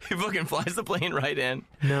 He fucking flies the plane right in.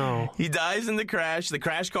 No. He dies in the crash. The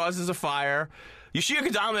crash causes a fire. Yoshio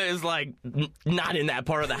Kodama is like not in that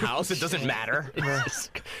part of the house. It doesn't matter. It's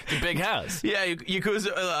a big house. Yeah,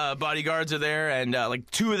 Yakuza bodyguards are there, and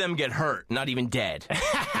like 2 of them get hurt, not even dead.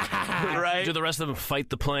 Right? Do the rest of them fight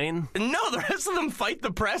the plane? No, the rest of them fight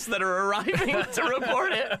the press that are arriving to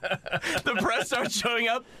report it. The press starts showing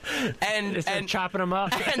up, and chopping them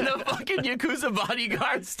up. and the fucking Yakuza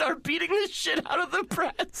bodyguards start beating the shit out of the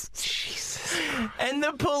press. Jesus. And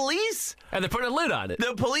the police, And they put a lid on it.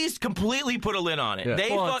 the police completely put a lid on it. Yeah. They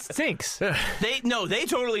Well, fuck- it stinks. they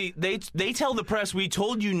tell the press, "We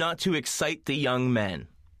told you not to excite the young men."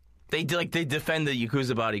 They defend the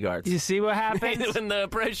Yakuza bodyguards. You see what happens? When the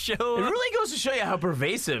press show It up. really goes to show you how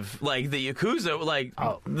pervasive, like, the Yakuza,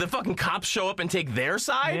 the fucking cops show up and take their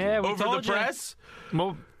side Yeah, we over the told you. press.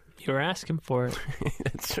 Well, you were asking for it.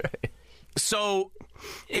 That's right. So,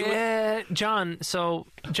 John,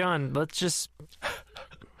 let's just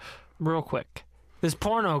real quick. This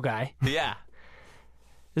porno guy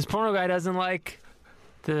doesn't like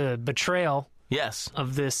the betrayal yes,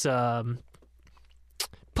 of this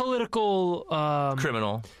political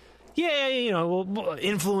criminal.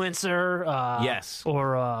 influencer Yes.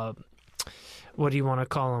 or what do you want to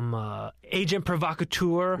call him, agent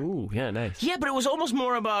provocateur. Ooh, yeah, nice. Yeah, but it was almost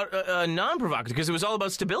more about non-provocative because it was all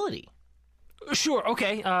about stability. Sure,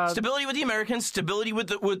 okay. Stability with the Americans, stability with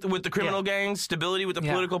the criminal gangs, stability with the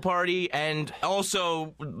political party, and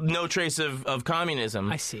also no trace of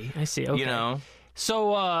communism. I see. Okay. You know?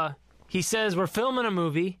 So he says we're filming a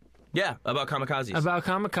movie Yeah, about kamikazes. about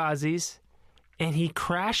kamikazes, and he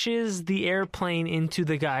crashes the airplane into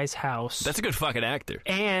the guy's house. That's a good fucking actor.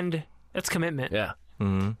 And that's commitment. Yeah.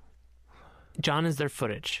 John, is there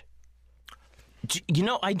footage?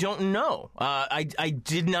 I don't know. I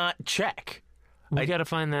did not check. We got to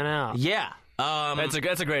find that out. Yeah. That's a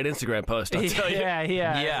great Instagram post, I'll tell you.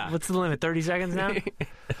 Yeah. What's the limit? 30 seconds now?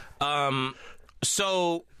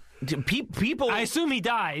 So people, I assume he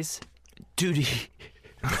dies. dude,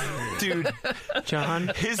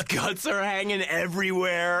 John. his guts are hanging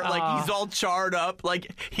everywhere. Like he's all charred up.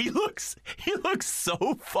 Like he looks so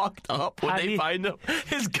fucked up when How they do you- find him.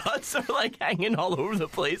 His guts are like hanging all over the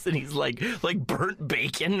place, and he's like burnt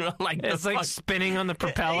bacon. Like It's the like fuck. spinning on the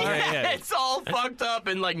propeller. Yeah, it's all fucked up,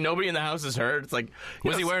 and like nobody in the house is hurt. It's like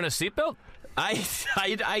Was he wearing a seatbelt? I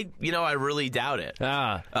really doubt it.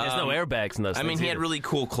 There's no airbags in those I mean, things he had either. really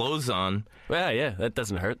cool clothes on. Yeah, that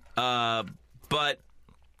doesn't hurt. But,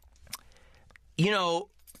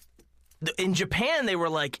 in Japan, they were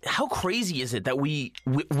like, how crazy is it that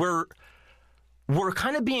we're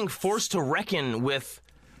kind of being forced to reckon with,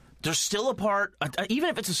 there's still a part, even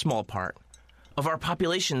if it's a small part, of our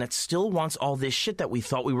population that still wants all this shit that we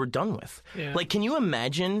thought we were done with. Yeah. Like, can you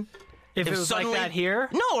imagine If it was suddenly, like that here?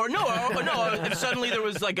 No, if suddenly there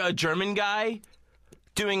was like a German guy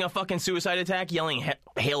doing a fucking suicide attack, yelling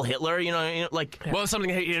 "Hail Hitler," like. Well,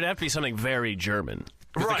 it'd have to be something very German.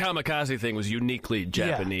 Because Right. the kamikaze thing was uniquely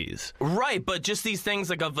Japanese. Right, but just these things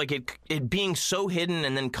like it being so hidden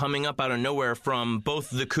and then coming up out of nowhere from both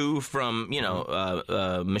the coup from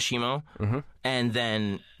Mishimo and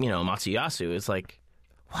then Matsuyasu. It's like,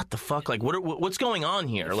 what the fuck? Like, what's going on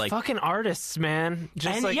here? Like, Fucking artists, man.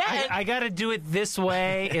 Just And like, yeah, I got to do it this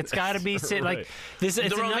way. It's got to be like Right. this. It's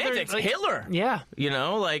the another romantics, like, Hitler. Yeah,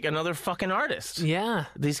 Like another fucking artist. yeah.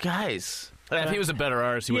 These guys. If he was a better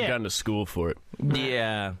artist, he would have Yeah. gone to school for it.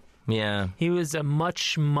 Yeah. He was a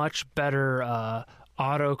much, much better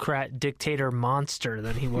autocrat dictator monster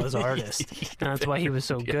than he was artist. And that's why he was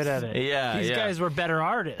so good at it. Yeah, These yeah. guys were better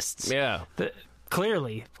artists. Yeah.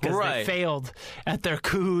 Clearly, because they Right. failed at their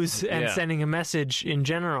coups and Yeah. sending a message in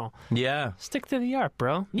general. Yeah. Stick to the art,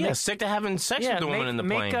 bro. Yeah. Sick to having sex with the woman in the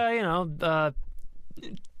plane. Make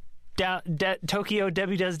Tokyo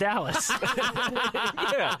Debbie Does Dallas.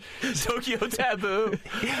 Yeah. Tokyo Taboo.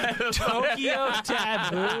 Tokyo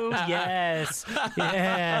Taboo. Yes.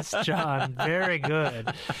 Yes, John. Very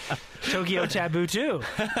good. Tokyo Taboo, too.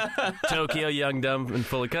 Tokyo, Young, Dumb, and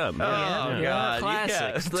Full of Cum. Oh, God.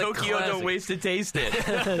 Classics. Yeah. Tokyo, classic. Don't Waste It, Taste It.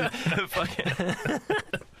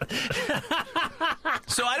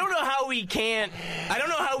 So I don't know how we can't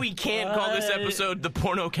call this episode the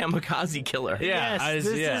Porno Kamikaze Killer. Yeah, this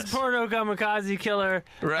is Porno Kamikaze Killer.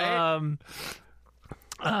 Right?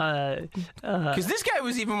 Because this guy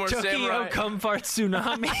was even more Tokyo samurai. Cum Fart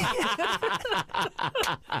Tsunami.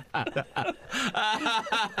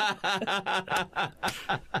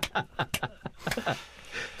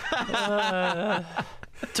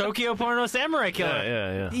 Tokyo Porno Samurai Killer.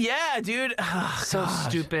 Yeah. Yeah, dude. So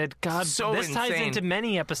stupid. God, So this ties insane. into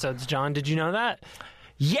many episodes, John. Did you know that?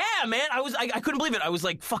 Yeah, man. I couldn't believe it. I was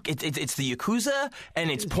like, fuck, it's the Yakuza,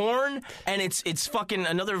 and it's porn, and it's fucking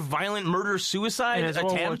another violent murder suicide And it's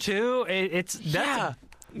World War attempt. II. Yeah.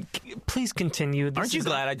 Please continue. This Aren't you is-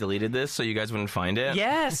 glad I deleted this so you guys wouldn't find it?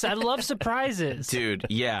 Yes, I love surprises. Dude,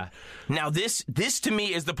 yeah. Now this to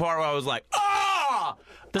me is the part where I was like, ah!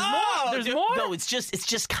 There's more? There's dude. more? No, it's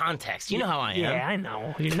just context. You know how I am. Yeah, I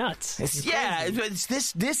know. You're nuts. Yeah,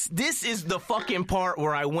 it's this is the fucking part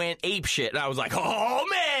where I went ape shit, and I was like, oh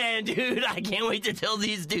man, dude, I can't wait to tell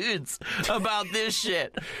these dudes about this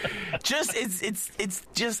shit. Just it's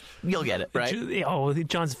just you'll get it, right? Oh,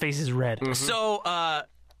 John's face is red. So,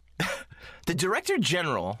 the Director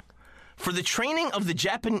General for the training of the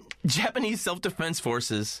Japanese self-defense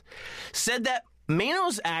forces said that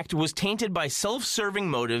Mano's act was tainted by self-serving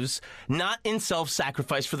motives, not in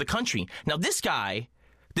self-sacrifice for the country. Now, this guy,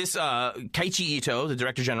 Keiichi Ito, the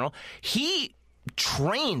Director General, he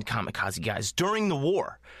trained kamikaze guys during the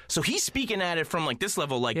war. So he's speaking at it from like this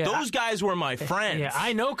level, like those guys were my friends. Yeah,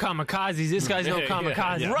 I know kamikazes. This guy's no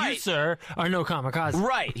kamikaze. yeah. Right. You, sir, are no kamikaze.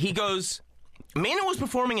 Right. He goes, Mano was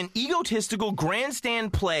performing an egotistical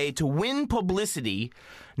grandstand play to win publicity,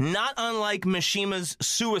 not unlike Mishima's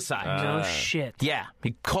suicide. No shit. Yeah,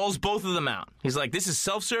 he calls both of them out. He's like, this is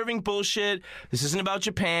self-serving bullshit. This isn't about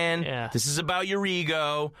Japan. Yeah. This is about your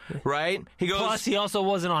ego, right? He goes, Plus, he also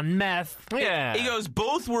wasn't on meth. Yeah. he goes,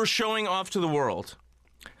 both were showing off to the world.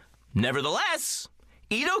 Nevertheless,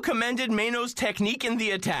 Ito commended Mano's technique in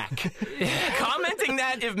the attack, commenting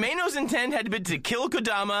that if Mano's intent had been to kill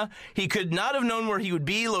Kodama, he could not have known where he would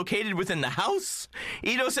be located within the house.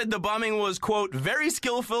 Ito said the bombing was, quote, very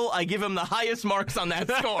skillful. I give him the highest marks on that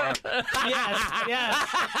score.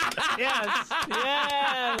 Yes.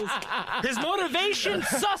 His motivation,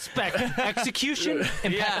 suspect. Execution,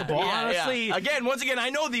 impeccable. Honestly, Again, once again, I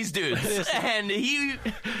know these dudes. And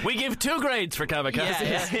We give 2 grades for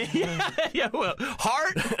kamikaze. well, heart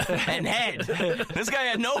and head. This guy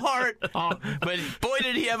had no heart, but boy,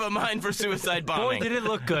 did he have a mind for suicide boy, bombing. did it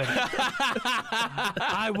look good.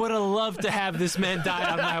 I would have loved to have this man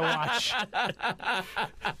die on my watch.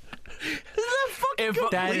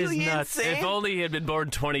 That is nuts. Insane? If only he had been born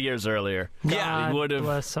 20 years earlier. Yeah, he would have.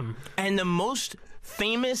 Bless him. And the most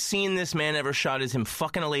famous scene this man ever shot is him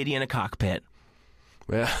fucking a lady in a cockpit.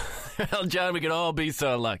 Well, John, we could all be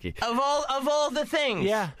so lucky. Of all the things.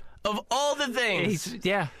 Yeah. Of all the things.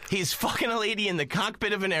 He's fucking a lady in the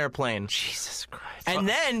cockpit of an airplane. Jesus Christ. And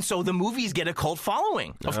then, so the movies get a cult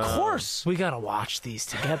following. Of course. We gotta watch these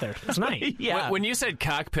together tonight. Yeah. When you said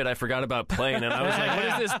cockpit, I forgot about plane, and I was like, what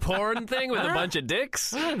is this porn thing with a bunch of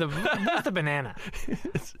dicks? Where's the banana?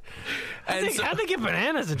 And so- How'd they get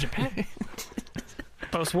bananas in Japan?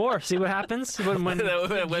 Post-war, see what happens when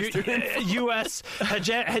U.S.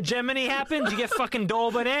 hegemony happens. You get fucking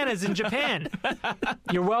Dole bananas in Japan.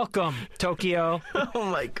 You're welcome, Tokyo. Oh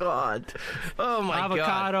my god. Oh my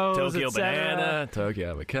god. Avocados, Tokyo et cetera. banana,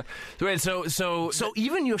 Tokyo avocado. Wait, so So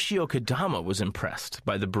even Yoshio Kodama was impressed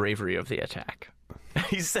by the bravery of the attack.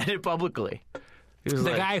 He said it publicly. He was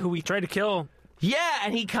The like, guy who we tried to kill, yeah,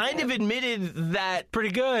 and he kind of admitted that. pretty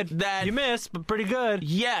good. That- you missed, but pretty good.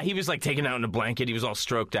 Yeah, he was like taken out in a blanket. He was all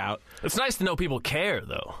stroked out. it's nice to know people care,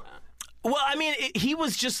 though. Well, I mean, he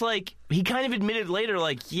was just like, he kind of admitted later,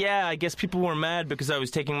 like, yeah, I guess people were mad because I was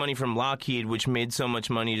taking money from Lockheed, which made so much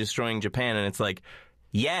money destroying Japan. And it's like,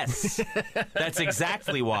 yes, that's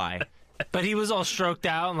exactly why. But he was all stroked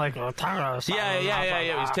out and like, Yeah.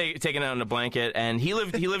 He was taken out in a blanket, and he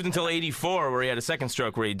lived until 84, where he had a second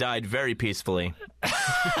stroke, where he died very peacefully.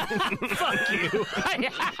 Fuck you.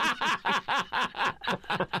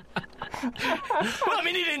 Well, I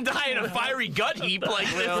mean, he didn't die in a fiery gut heap like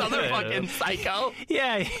this other fucking psycho.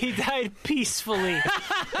 Yeah, he died peacefully.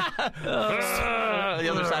 The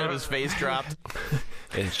other side of his face dropped.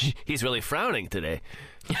 He's really frowning today.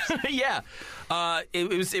 Yeah, it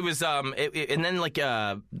was, and then like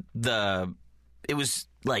it was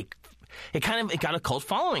like. It got a cult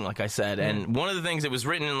following, like I said. And one of the things, it was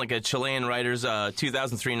written in like a Chilean writer's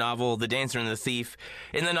 2003 novel, The Dancer and the Thief.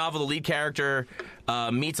 In the novel, the lead character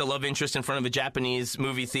meets a love interest in front of a Japanese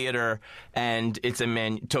movie theater, and it's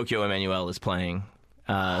Tokyo Emmanuel is playing,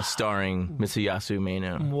 starring Mitsuyasu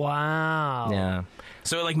Meino. Wow. Yeah.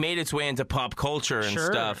 So it like made its way into pop culture and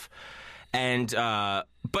stuff. And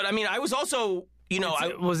but I mean, I was also,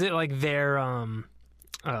 was it like their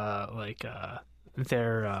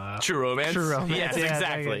True Romance? True Romance. Yes, Yeah,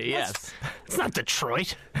 exactly. Yes. It's not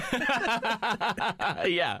Detroit.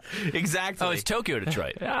 Yeah, exactly. Oh, it's Tokyo,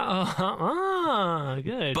 Detroit. Good.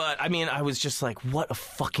 But, I mean, I was just like, what a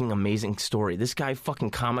fucking amazing story. This guy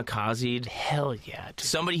fucking kamikazed. Hell yeah, dude.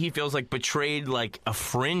 Somebody he feels like betrayed, like, a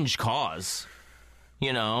fringe cause.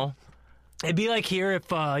 It'd be like here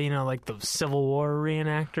if, like the Civil War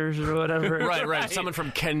reenactors or whatever. Right. Someone from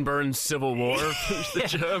Ken Burns' Civil War.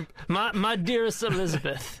 My dearest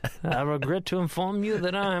Elizabeth, I regret to inform you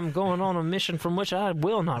that I am going on a mission from which I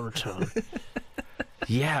will not return.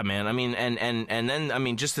 Yeah, man. I mean, and then, I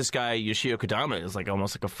mean, just this guy, Yoshio Kodama, is like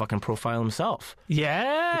almost like a fucking profile himself.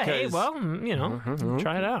 Yeah. Hey, Because- well,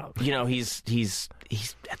 try it out. He's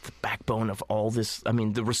at the backbone of all this. I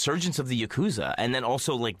mean, the resurgence of the Yakuza, and then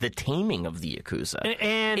also like the taming of the Yakuza,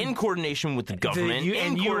 And in coordination with the government, and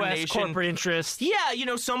in U.S. coordination. corporate interests.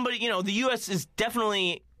 Yeah, somebody, the U.S. is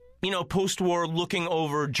definitely, post-war looking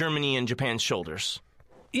over Germany and Japan's shoulders.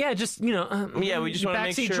 Yeah, just we just want to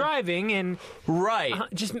make backseat sure. driving and Right.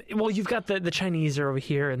 you've got the Chinese are over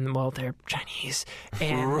here, and they're Chinese,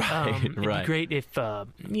 and it'd be great if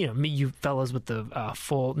you fellas with the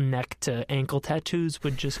full neck to ankle tattoos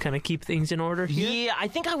would just kind of keep things in order here. Yeah, I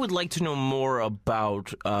think I would like to know more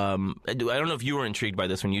about. I don't know if you were intrigued by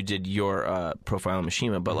this when you did your profile on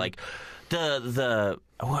Mishima, but like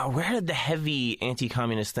where did the heavy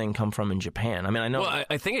anti-communist thing come from in Japan? I mean, I know. Well,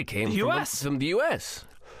 I think it came The US. from the U.S.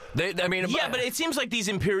 But it seems like these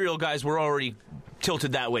imperial guys were already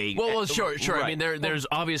tilted that way. Well, sure. Right. I mean, there's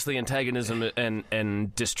obviously antagonism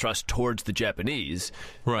and distrust towards the Japanese.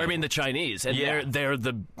 Right. I mean, the Chinese, and Yeah. they're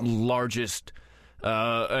the largest.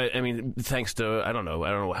 I mean, thanks to I don't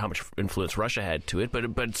know how much influence Russia had to it,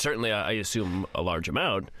 but certainly I assume a large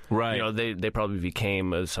amount. Right. They probably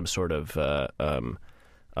became some sort of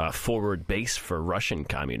forward base for Russian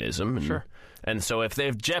communism. And, Sure. And so if they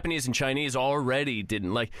have Japanese and Chinese already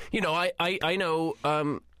didn't like, I know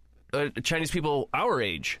Chinese people our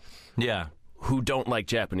age Yeah. who don't like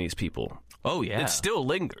Japanese people. Oh yeah. It still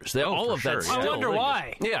lingers. All for of that sure, still yeah. I wonder lingers.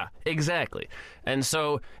 why. Yeah, exactly. And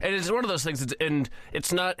so, and it's one of those things.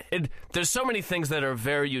 It's not. There's so many things that are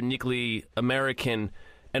very uniquely American,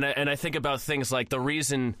 and I think about things like the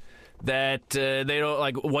reason that they don't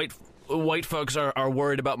like white folks are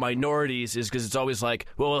worried about minorities is because it's always like,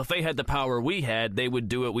 well, if they had the power we had, they would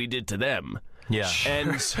do what we did to them. Yeah.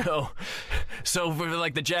 And so for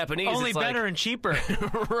like the Japanese, Only it's like, better and cheaper.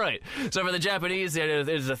 right. So for the Japanese,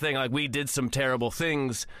 there's a thing like we did some terrible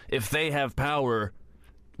things. If they have power,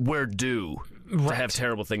 we're due to have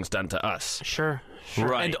terrible things done to us. Sure.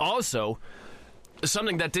 Right. And also,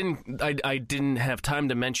 something that I didn't have time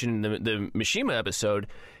to mention in the Mishima episode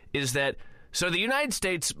is that the United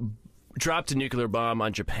States dropped a nuclear bomb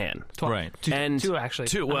on Japan. Right. Two, actually.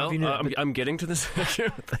 Two. I don't know Well, if you knew that, but- I'm getting to this,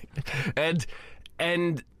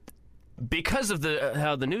 and because of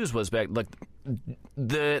how the news was back, like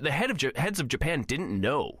the heads of Japan didn't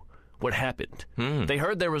know what happened. They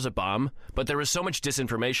heard there was a bomb, but there was so much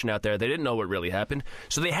disinformation out there, they didn't know what really happened.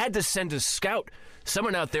 So they had to send a scout,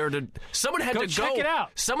 someone out there someone had to check it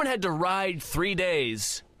out. Someone had to ride 3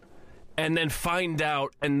 days and then find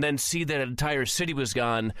out and then see that an entire city was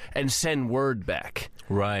gone and send word back.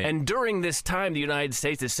 Right. And during this time, the United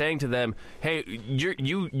States is saying to them, hey,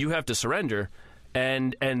 you have to surrender.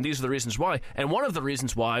 And these are the reasons why. And one of the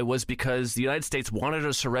reasons why was because the United States wanted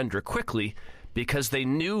to surrender quickly because they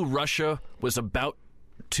knew Russia was about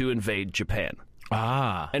to invade Japan.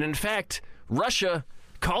 Ah. And in fact, Russia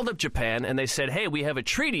called up Japan and they said, hey, we have a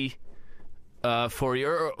treaty for you.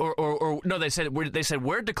 Or no, they said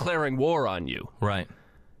we're declaring war on you. Right.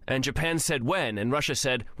 And Japan said when, and Russia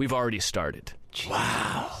said we've already started.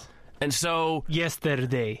 Wow. And so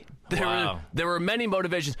Yesterday. there were many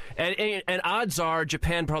motivations, and odds are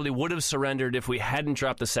Japan probably would have surrendered if we hadn't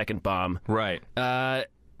dropped the second bomb. Right.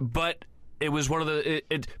 But it was one of the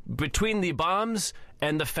between the bombs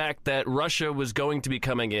and the fact that Russia was going to be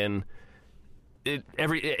coming in.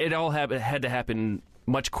 It all had to happen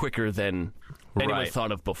much quicker than anyone Right.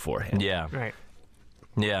 thought of beforehand. Yeah. Right.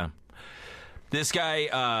 Yeah. This guy,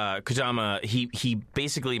 Kojima, he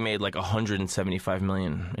basically made like $175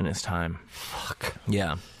 million in his time. Fuck.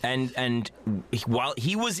 Yeah, and while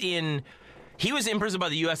he was in prison by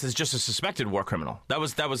the U.S. as just a suspected war criminal. That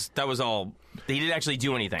was all. He didn't actually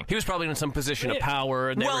do anything. He was probably in some position of power,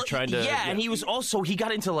 and they were trying to. Yeah, and he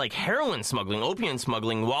got into like heroin smuggling, opium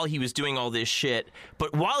smuggling while he was doing all this shit.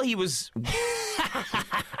 But while he was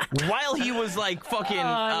like fucking.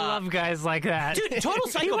 I love guys like that. Dude, total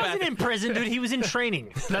psychopath. He wasn't in prison, dude. He was in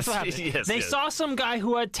training. That's what happened. They saw some guy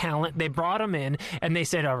who had talent. They brought him in, and they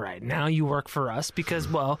said, "All right, now you work for us because,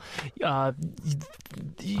 well,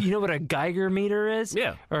 you know what a Geiger meter is?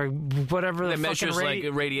 Yeah, or whatever that measures like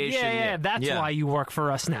radiation. Yeah, that's why you work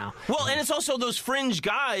for us now. Well, and it's also those fringe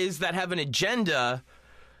guys that have an agenda.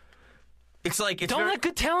 It's like don't let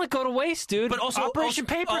good talent go to waste, dude. But also Operation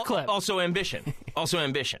Paperclip. Also ambition.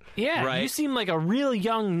 Yeah, right? You seem like a real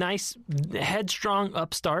young, nice, headstrong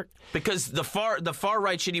upstart. Because the far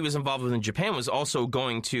right shit he was involved with in Japan was also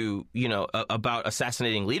going to, about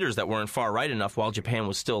assassinating leaders that weren't far right enough while Japan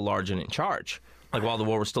was still large and in charge, like while the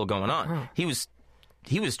war was still going on. He was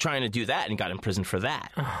trying to do that and got imprisoned for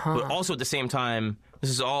that. But also at the same time, this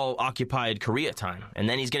is all occupied Korea time. And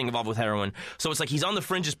then he's getting involved with heroin. So it's like he's on the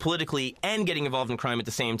fringes politically and getting involved in crime at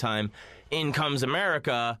the same time. In comes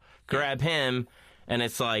America, grab him, and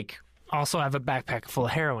it's like... Also have a backpack full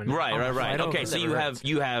of heroin. Right. Okay, so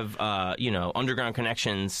you have underground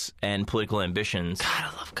connections and political ambitions. God,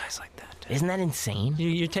 I love guys like that. Isn't that insane?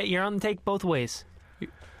 You're on the take both ways.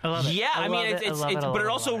 I love it. Yeah, but it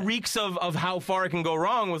also reeks of how far it can go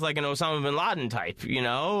wrong with like an Osama bin Laden type,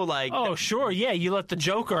 like. Oh, sure, yeah. You let the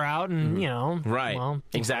Joker out, and right, well,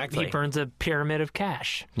 exactly. He burns a pyramid of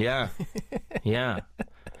cash. Yeah, yeah.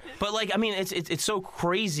 But like, I mean, it's so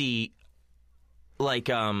crazy. Like,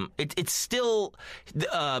 it's still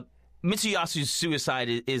Mitsuyasu's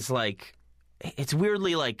suicide is like, it's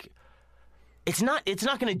weirdly like, it's not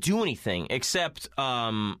going to do anything except.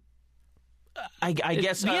 I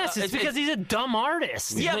guess yes, it's because he's a dumb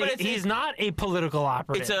artist. Yeah, but he's not a political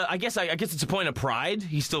operative. I guess it's a point of pride.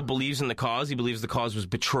 He still believes in the cause. He believes the cause was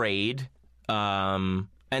betrayed. And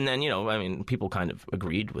then people kind of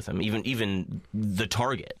agreed with him. Even the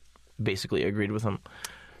target basically agreed with him.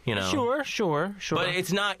 Sure. But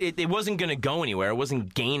it's not. It wasn't going to go anywhere. It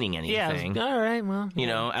wasn't gaining anything. Yeah. All right. Well,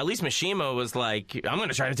 at least Mishima was like, I'm going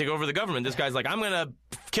to try to take over the government. This guy's like, I'm going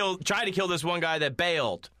to try to kill this one guy that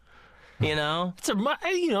bailed. It's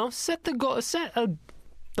set the goal,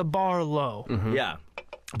 the bar low. Mm-hmm. Yeah,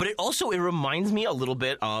 but it reminds me a little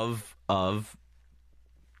bit of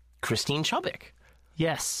Christine Chubbuck.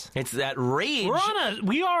 Yes, it's that rage.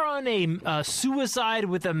 We are on a suicide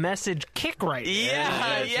with a message kick right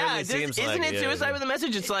now. Yeah. Isn't it suicide with a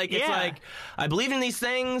message? It's like I believe in these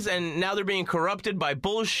things, and now they're being corrupted by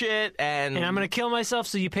bullshit, and I'm going to kill myself.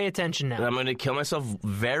 So you pay attention now. I'm going to kill myself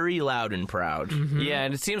very loud and proud. Mm-hmm. Yeah,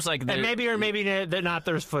 and it seems like and maybe they're not.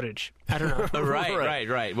 There's footage. I don't know.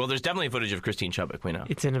 Right. Well, there's definitely footage of Christine Chubbuck. We know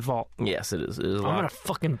it's in a vault. Yes, it is. It is I'm going to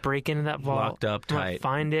fucking break into that vault. Locked up tight. I'm going to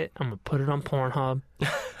find it. I'm going to put it on Pornhub.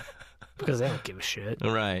 Because they don't give a shit.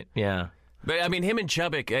 Right, yeah. But, I mean, him and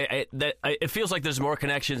Chubbuck, it feels like there's more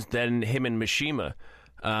connections than him and Mishima.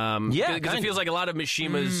 Because it feels like a lot of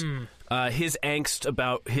Mishima's, his angst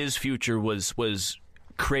about his future was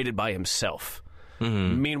created by himself.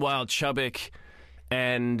 Mm-hmm. Meanwhile, Chubbuck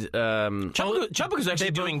and... Chubbuck was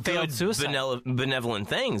actually doing good, benevolent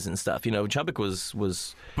things and stuff. Chubbuck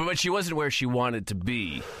was... But she wasn't where she wanted to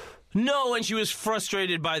be. No, and she was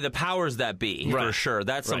frustrated by the powers that be, for sure.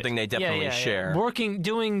 That's something they definitely share.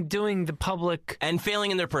 Doing the public... And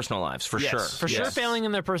failing in their personal lives, for sure. For sure failing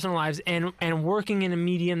in their personal lives, and working in a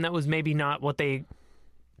medium that was maybe not what they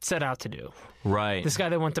set out to do. Right. This guy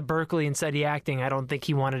that went to Berkeley and studied acting, I don't think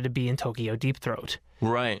he wanted to be in Tokyo Deep Throat.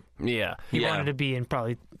 Right. Yeah. He wanted to be in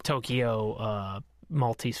probably Tokyo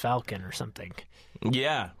Maltese Falcon or something.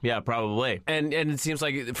 Yeah, probably. And it seems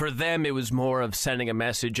like for them it was more of sending a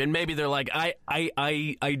message, and maybe they're like, I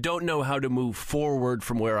don't know how to move forward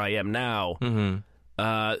from where I am now.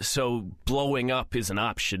 Mm-hmm. So blowing up is an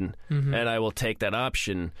option, and I will take that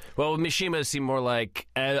option. Well, Mishima seemed more like,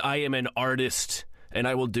 I am an artist, and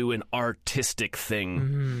I will do an artistic thing.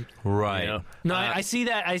 Mm-hmm. Right. No, I see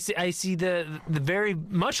that. I see the very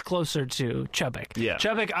much closer to Chubbuck. Yeah.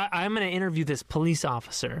 Chubbuck, I'm going to interview this police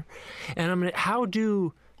officer, and I'm going to how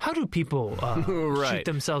do people shoot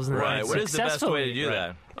themselves in the head What is the best way to do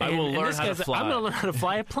that? I will learn how to fly. I'm going to learn how to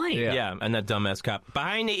fly a plane. Yeah, and that dumbass cop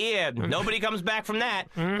behind the ear. Nobody comes back from that.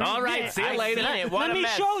 All right, see you later. Let me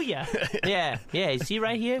show you. Yeah. You see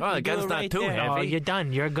right here? Oh, the gun's not too heavy. Oh, you're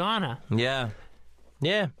done. You're gonna.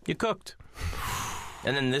 Yeah, you're cooked.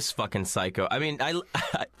 And then this fucking psycho. I mean, I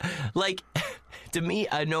like... To me,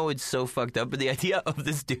 I know it's so fucked up, but the idea of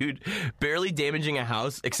this dude barely damaging a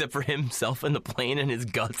house except for himself and the plane and his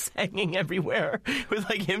guts hanging everywhere with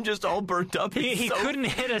like him just all burnt up. He couldn't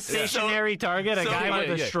hit a stationary target, a guy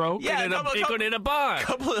with a stroke. Yeah, he couldn't hit a bar. A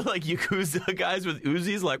couple of like Yakuza guys with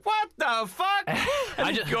Uzis like, what the fuck?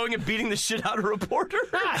 And just going and beating the shit out of a reporter.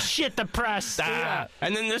 Shit, the press.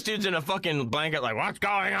 And then this dude's in a fucking blanket like, what's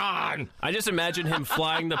going on? I just imagine him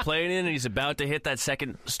flying the plane in, and he's about to hit that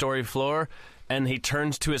second-story floor, and he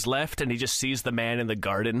turns to his left, and he just sees the man in the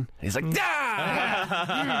garden. He's like, The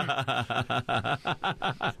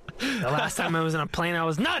last time I was in a plane, I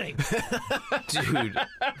was nutting. Dude,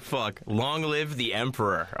 fuck. Long live the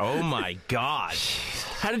Emperor. Oh, my God.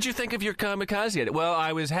 How did you think of your kamikaze? Well,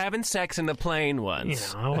 I was having sex in the plane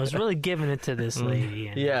once. I was really giving it to this lady.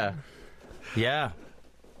 And Yeah.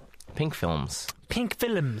 Pink films. Pink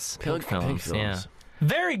films. Pink films, yeah.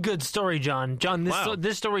 Very good story, John. John,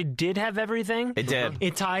 this story did have everything. It did.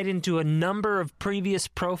 It tied into a number of previous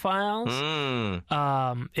profiles.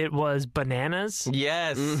 It was bananas.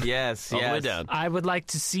 Yes. All the way down. I would like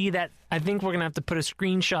to see that. I think we're going to have to put a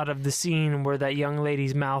screenshot of the scene where that young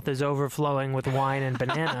lady's mouth is overflowing with wine and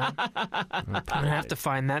banana. I'm going to have to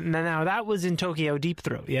find that. Now, that was in Tokyo Deep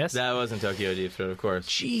Throat, yes? That was in Tokyo Deep Throat, of course.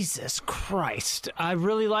 Jesus Christ. I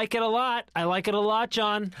really like it a lot. I like it a lot,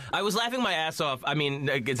 John. I was laughing my ass off. I mean,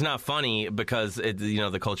 it's not funny because,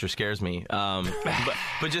 the culture scares me.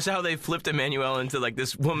 But just how they flipped Emmanuelle into, like,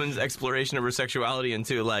 this woman's exploration of her sexuality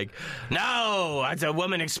into, like, no, it's a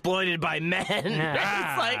woman exploited by men. Yeah.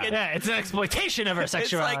 It's like... It's an exploitation of her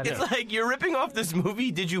sexuality. It's like you're ripping off this movie.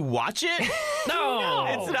 Did you watch it? No.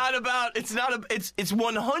 It's not about. It's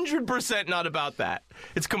 100% not about that.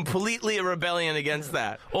 It's completely a rebellion against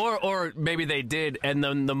that. Or maybe they did, and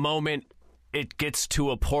then the moment it gets to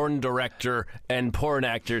a porn director and porn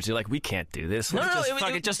actors, you're like, we can't do this. Do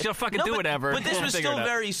whatever. But this was still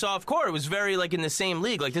very softcore. It was very like in the same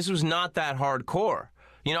league. Like this was not that hardcore.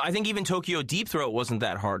 I think even Tokyo Deep Throat wasn't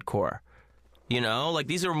that hardcore. Like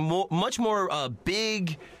these are much more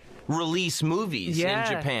big release movies in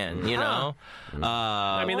Japan,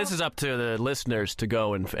 I mean, this is up to the listeners to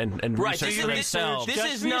go and research for themselves.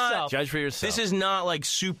 Judge for yourself. This is not like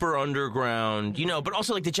super underground, but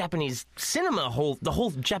also like the Japanese cinema, the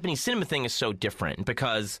whole Japanese cinema thing is so different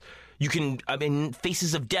because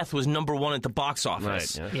Faces of Death was #1 at the box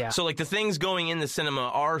office. Right, yeah. So like the things going in the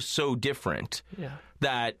cinema are so different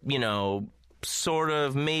that, sort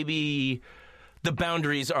of maybe... The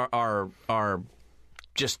boundaries are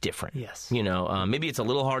just different. Yes. Maybe it's a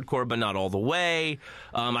little hardcore, but not all the way.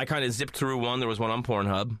 I kind of zipped through one. There was one on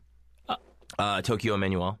Pornhub. Tokyo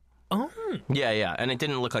Emmanuelle. Oh. Yeah. And it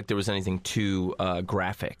didn't look like there was anything too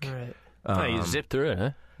graphic. Right. You zipped through it, huh?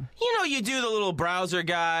 You do the little browser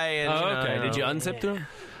guy. And, okay. Did you unzip through it?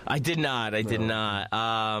 I did not. I did not.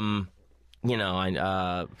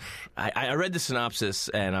 I read the synopsis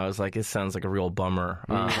and I was like, it sounds like a real bummer.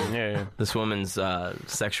 This woman's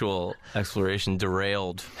sexual exploration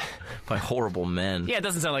derailed by horrible men. Yeah, it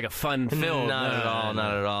doesn't sound like a fun film. Not at all.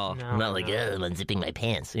 No, not like, I'm unzipping my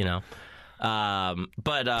pants,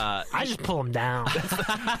 But I just pull them down.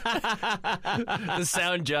 The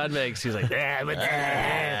sound John makes, he's like,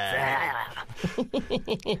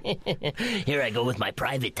 here I go with my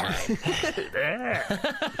private time.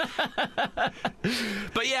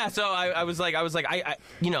 But yeah, so I was like, I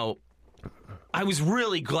was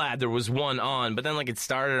really glad there was one on, but then like it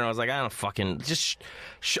started and I was like, I don't fucking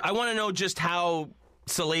I want to know just how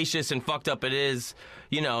salacious and fucked up it is.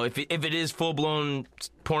 If it is full-blown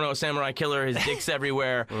porno samurai killer, his dick's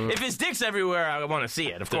everywhere. If his dick's everywhere, I want to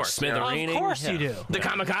see it, of course. Of course you do. The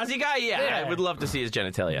kamikaze guy? Yeah, I would love to see his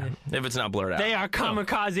genitalia, if it's not blurred out. They are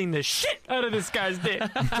kamikazing the shit out of this guy's dick.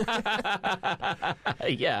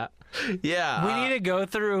 Yeah. We need to go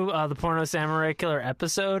through the Porno Samurai Killer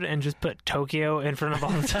episode and just put Tokyo in front of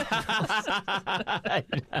all the titles.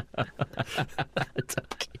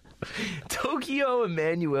 Tokyo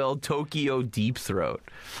Emmanuelle, Tokyo Deep Throat.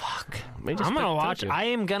 Fuck. I'm gonna watch. I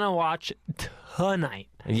am gonna watch tonight.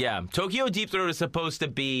 Yeah, Tokyo Deep Throat is supposed to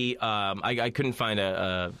be. I couldn't find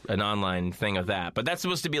an online thing of that, but that's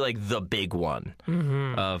supposed to be like the big one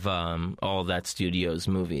of all that studio's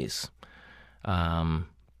movies.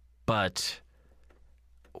 But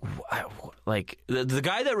like the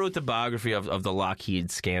guy that wrote the biography of the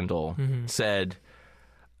Lockheed scandal said.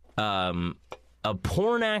 A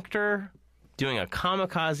porn actor doing a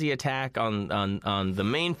kamikaze attack on the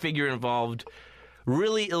main figure involved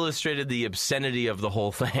really illustrated the obscenity of the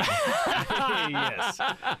whole thing. Yes.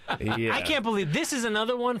 Yeah. I can't believe this is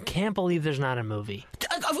another one. Can't believe there's not a movie.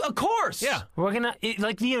 of course. Yeah. We're gonna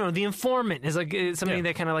the informant is like somebody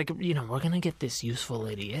that kind of like we're gonna get this useful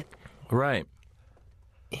idiot, Right.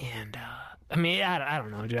 and I mean I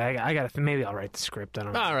don't know, dude. I gotta maybe I'll write the script. I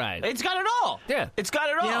don't know. All right. It's got it all. Yeah. It's got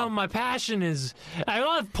it all. My passion is I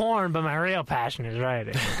love porn, but my real passion is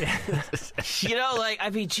writing. I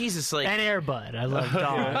mean, Jesus, like. And Air Bud. I love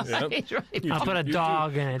dogs. Right. I'll put a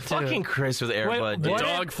dog in it too. Fucking Chris with Air Wait, Bud. what? dude.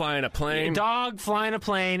 Dog flying a plane. Dog flying a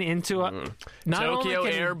plane into a not Tokyo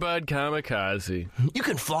only can- Airbud Kamikaze. You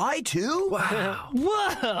can fly too? Wow.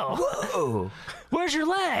 Whoa! Whoa. Where's your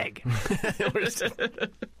leg?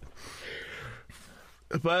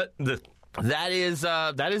 But that is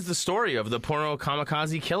the story of the porno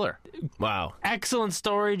kamikaze killer. Wow. Excellent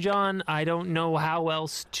story, John. I don't know how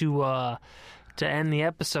else to end the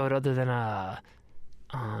episode other than I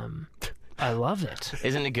love it.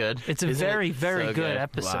 Isn't it good? It's a Isn't very, it very so good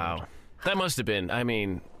episode. Wow. That must have been, I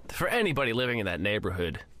mean, for anybody living in that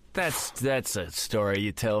neighborhood, that's a story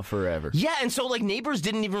you tell forever. Yeah, and so like neighbors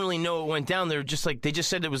didn't even really know it went down. They were just like they just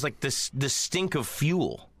said it was like the stink of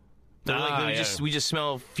fuel. They're like we just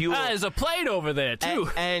smell fuel. There's a plane over there too.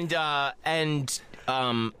 And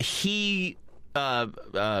he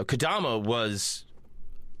Kodama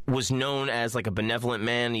was known as like a benevolent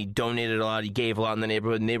man. He donated a lot. He gave a lot in the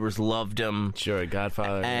neighborhood. Neighbors loved him. Sure,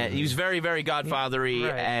 Godfather. And he was very, very godfathery,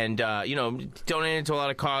 Right. and donated to a lot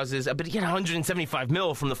of causes. But he got 175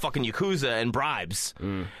 mil from the fucking Yakuza and bribes.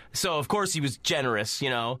 So of course he was generous,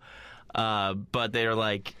 but they're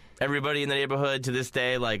like. Everybody in the neighborhood to this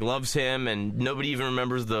day like loves him, and nobody even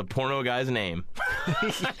remembers the porno guy's name.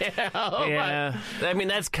 Yeah. I mean,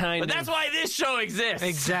 that's kind But of... that's why this show exists.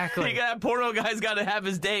 Exactly. That porno guy's got to have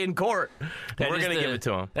his day in court. that We're is going to the- give it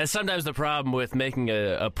to him. That's sometimes the problem with making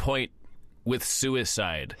a point with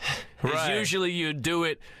suicide. Is Right. usually you do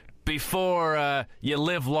it before you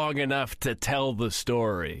live long enough to tell the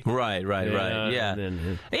story. Right. Yeah. and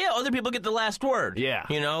then- Yeah, other people get the last word. Yeah.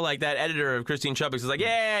 Like that editor of Christine Chubbuck is like,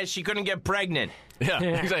 yeah, she couldn't get pregnant. Yeah,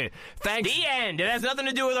 exactly. Thanks. The end. It has nothing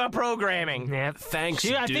to do with our programming. Yeah. Thanks,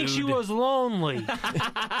 I think she dude. was lonely.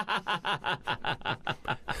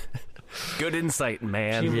 Good insight,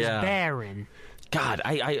 man. She was Yeah. barren. God,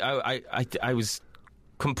 I was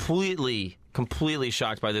completely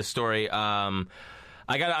shocked by this story.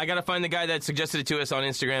 I gotta find the guy that suggested it to us on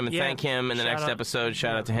Instagram and Yeah. thank him in the Shout next out. episode.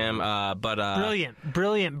 Shout out to him.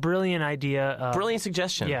 Brilliant idea. Brilliant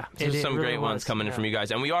suggestion. Yeah, There's it some really great ones was, coming in yeah. from you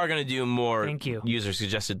guys, and we are going to do more Thank you. user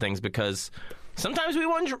suggested things because sometimes we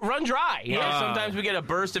run dry. Yeah. Sometimes we get a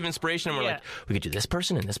burst of inspiration, and we're Yeah. like, we could do this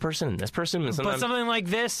person and this person and this person, and But sometimes. something like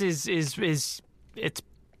this is it's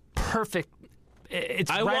perfect.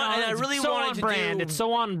 It's I right want- on, and I it's really so wanted on to brand. do- It's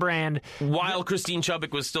so on brand. While Christine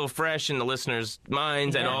Chubbuck was still fresh in the listeners'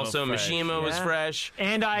 minds, and Yeah. also Fresh. Mishima was Yeah. fresh.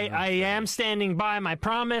 And I am standing by my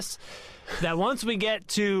promise that once we get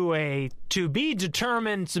to a to be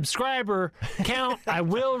determined subscriber count, I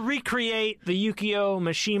will recreate the Yukio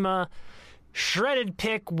Mishima shredded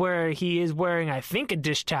pic where he is wearing, I think, a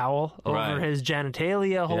dish towel over Right. his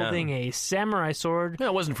genitalia, holding a samurai sword, No,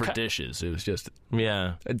 it wasn't for dishes. It was just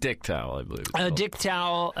Yeah. a dick towel, I believe. a dick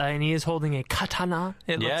towel, and he is holding a katana,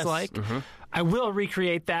 it Yes. looks like. I will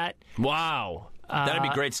recreate that. Wow. That'd be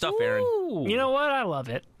great stuff, Aaron. You know what? I love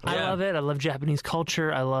it. I Yeah. love it. I love Japanese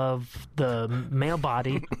culture. I love the male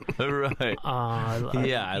body. Right.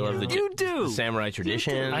 Yeah, I love the You do. samurai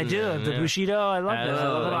tradition. I do. The Yeah. Bushido. I love it. I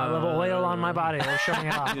love it. I love oil on my body. They're showing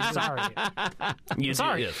it off. Sorry. You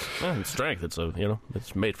Sorry. Do, yeah. Well, it's strength. It's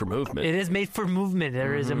it's made for movement. It is made for movement.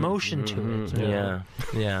 There is emotion to it.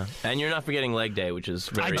 Yeah. And you're not forgetting leg day, which is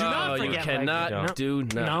very I do not you forget cannot like that. do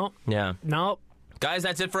not. No. Yeah. No. Guys,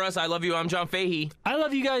 that's it for us. I love you. I'm John Fahey. I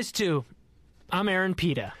love you guys too. I'm Aaron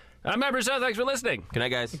Pita. I'm Member Thanks for listening. Good night,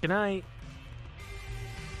 guys. Good night.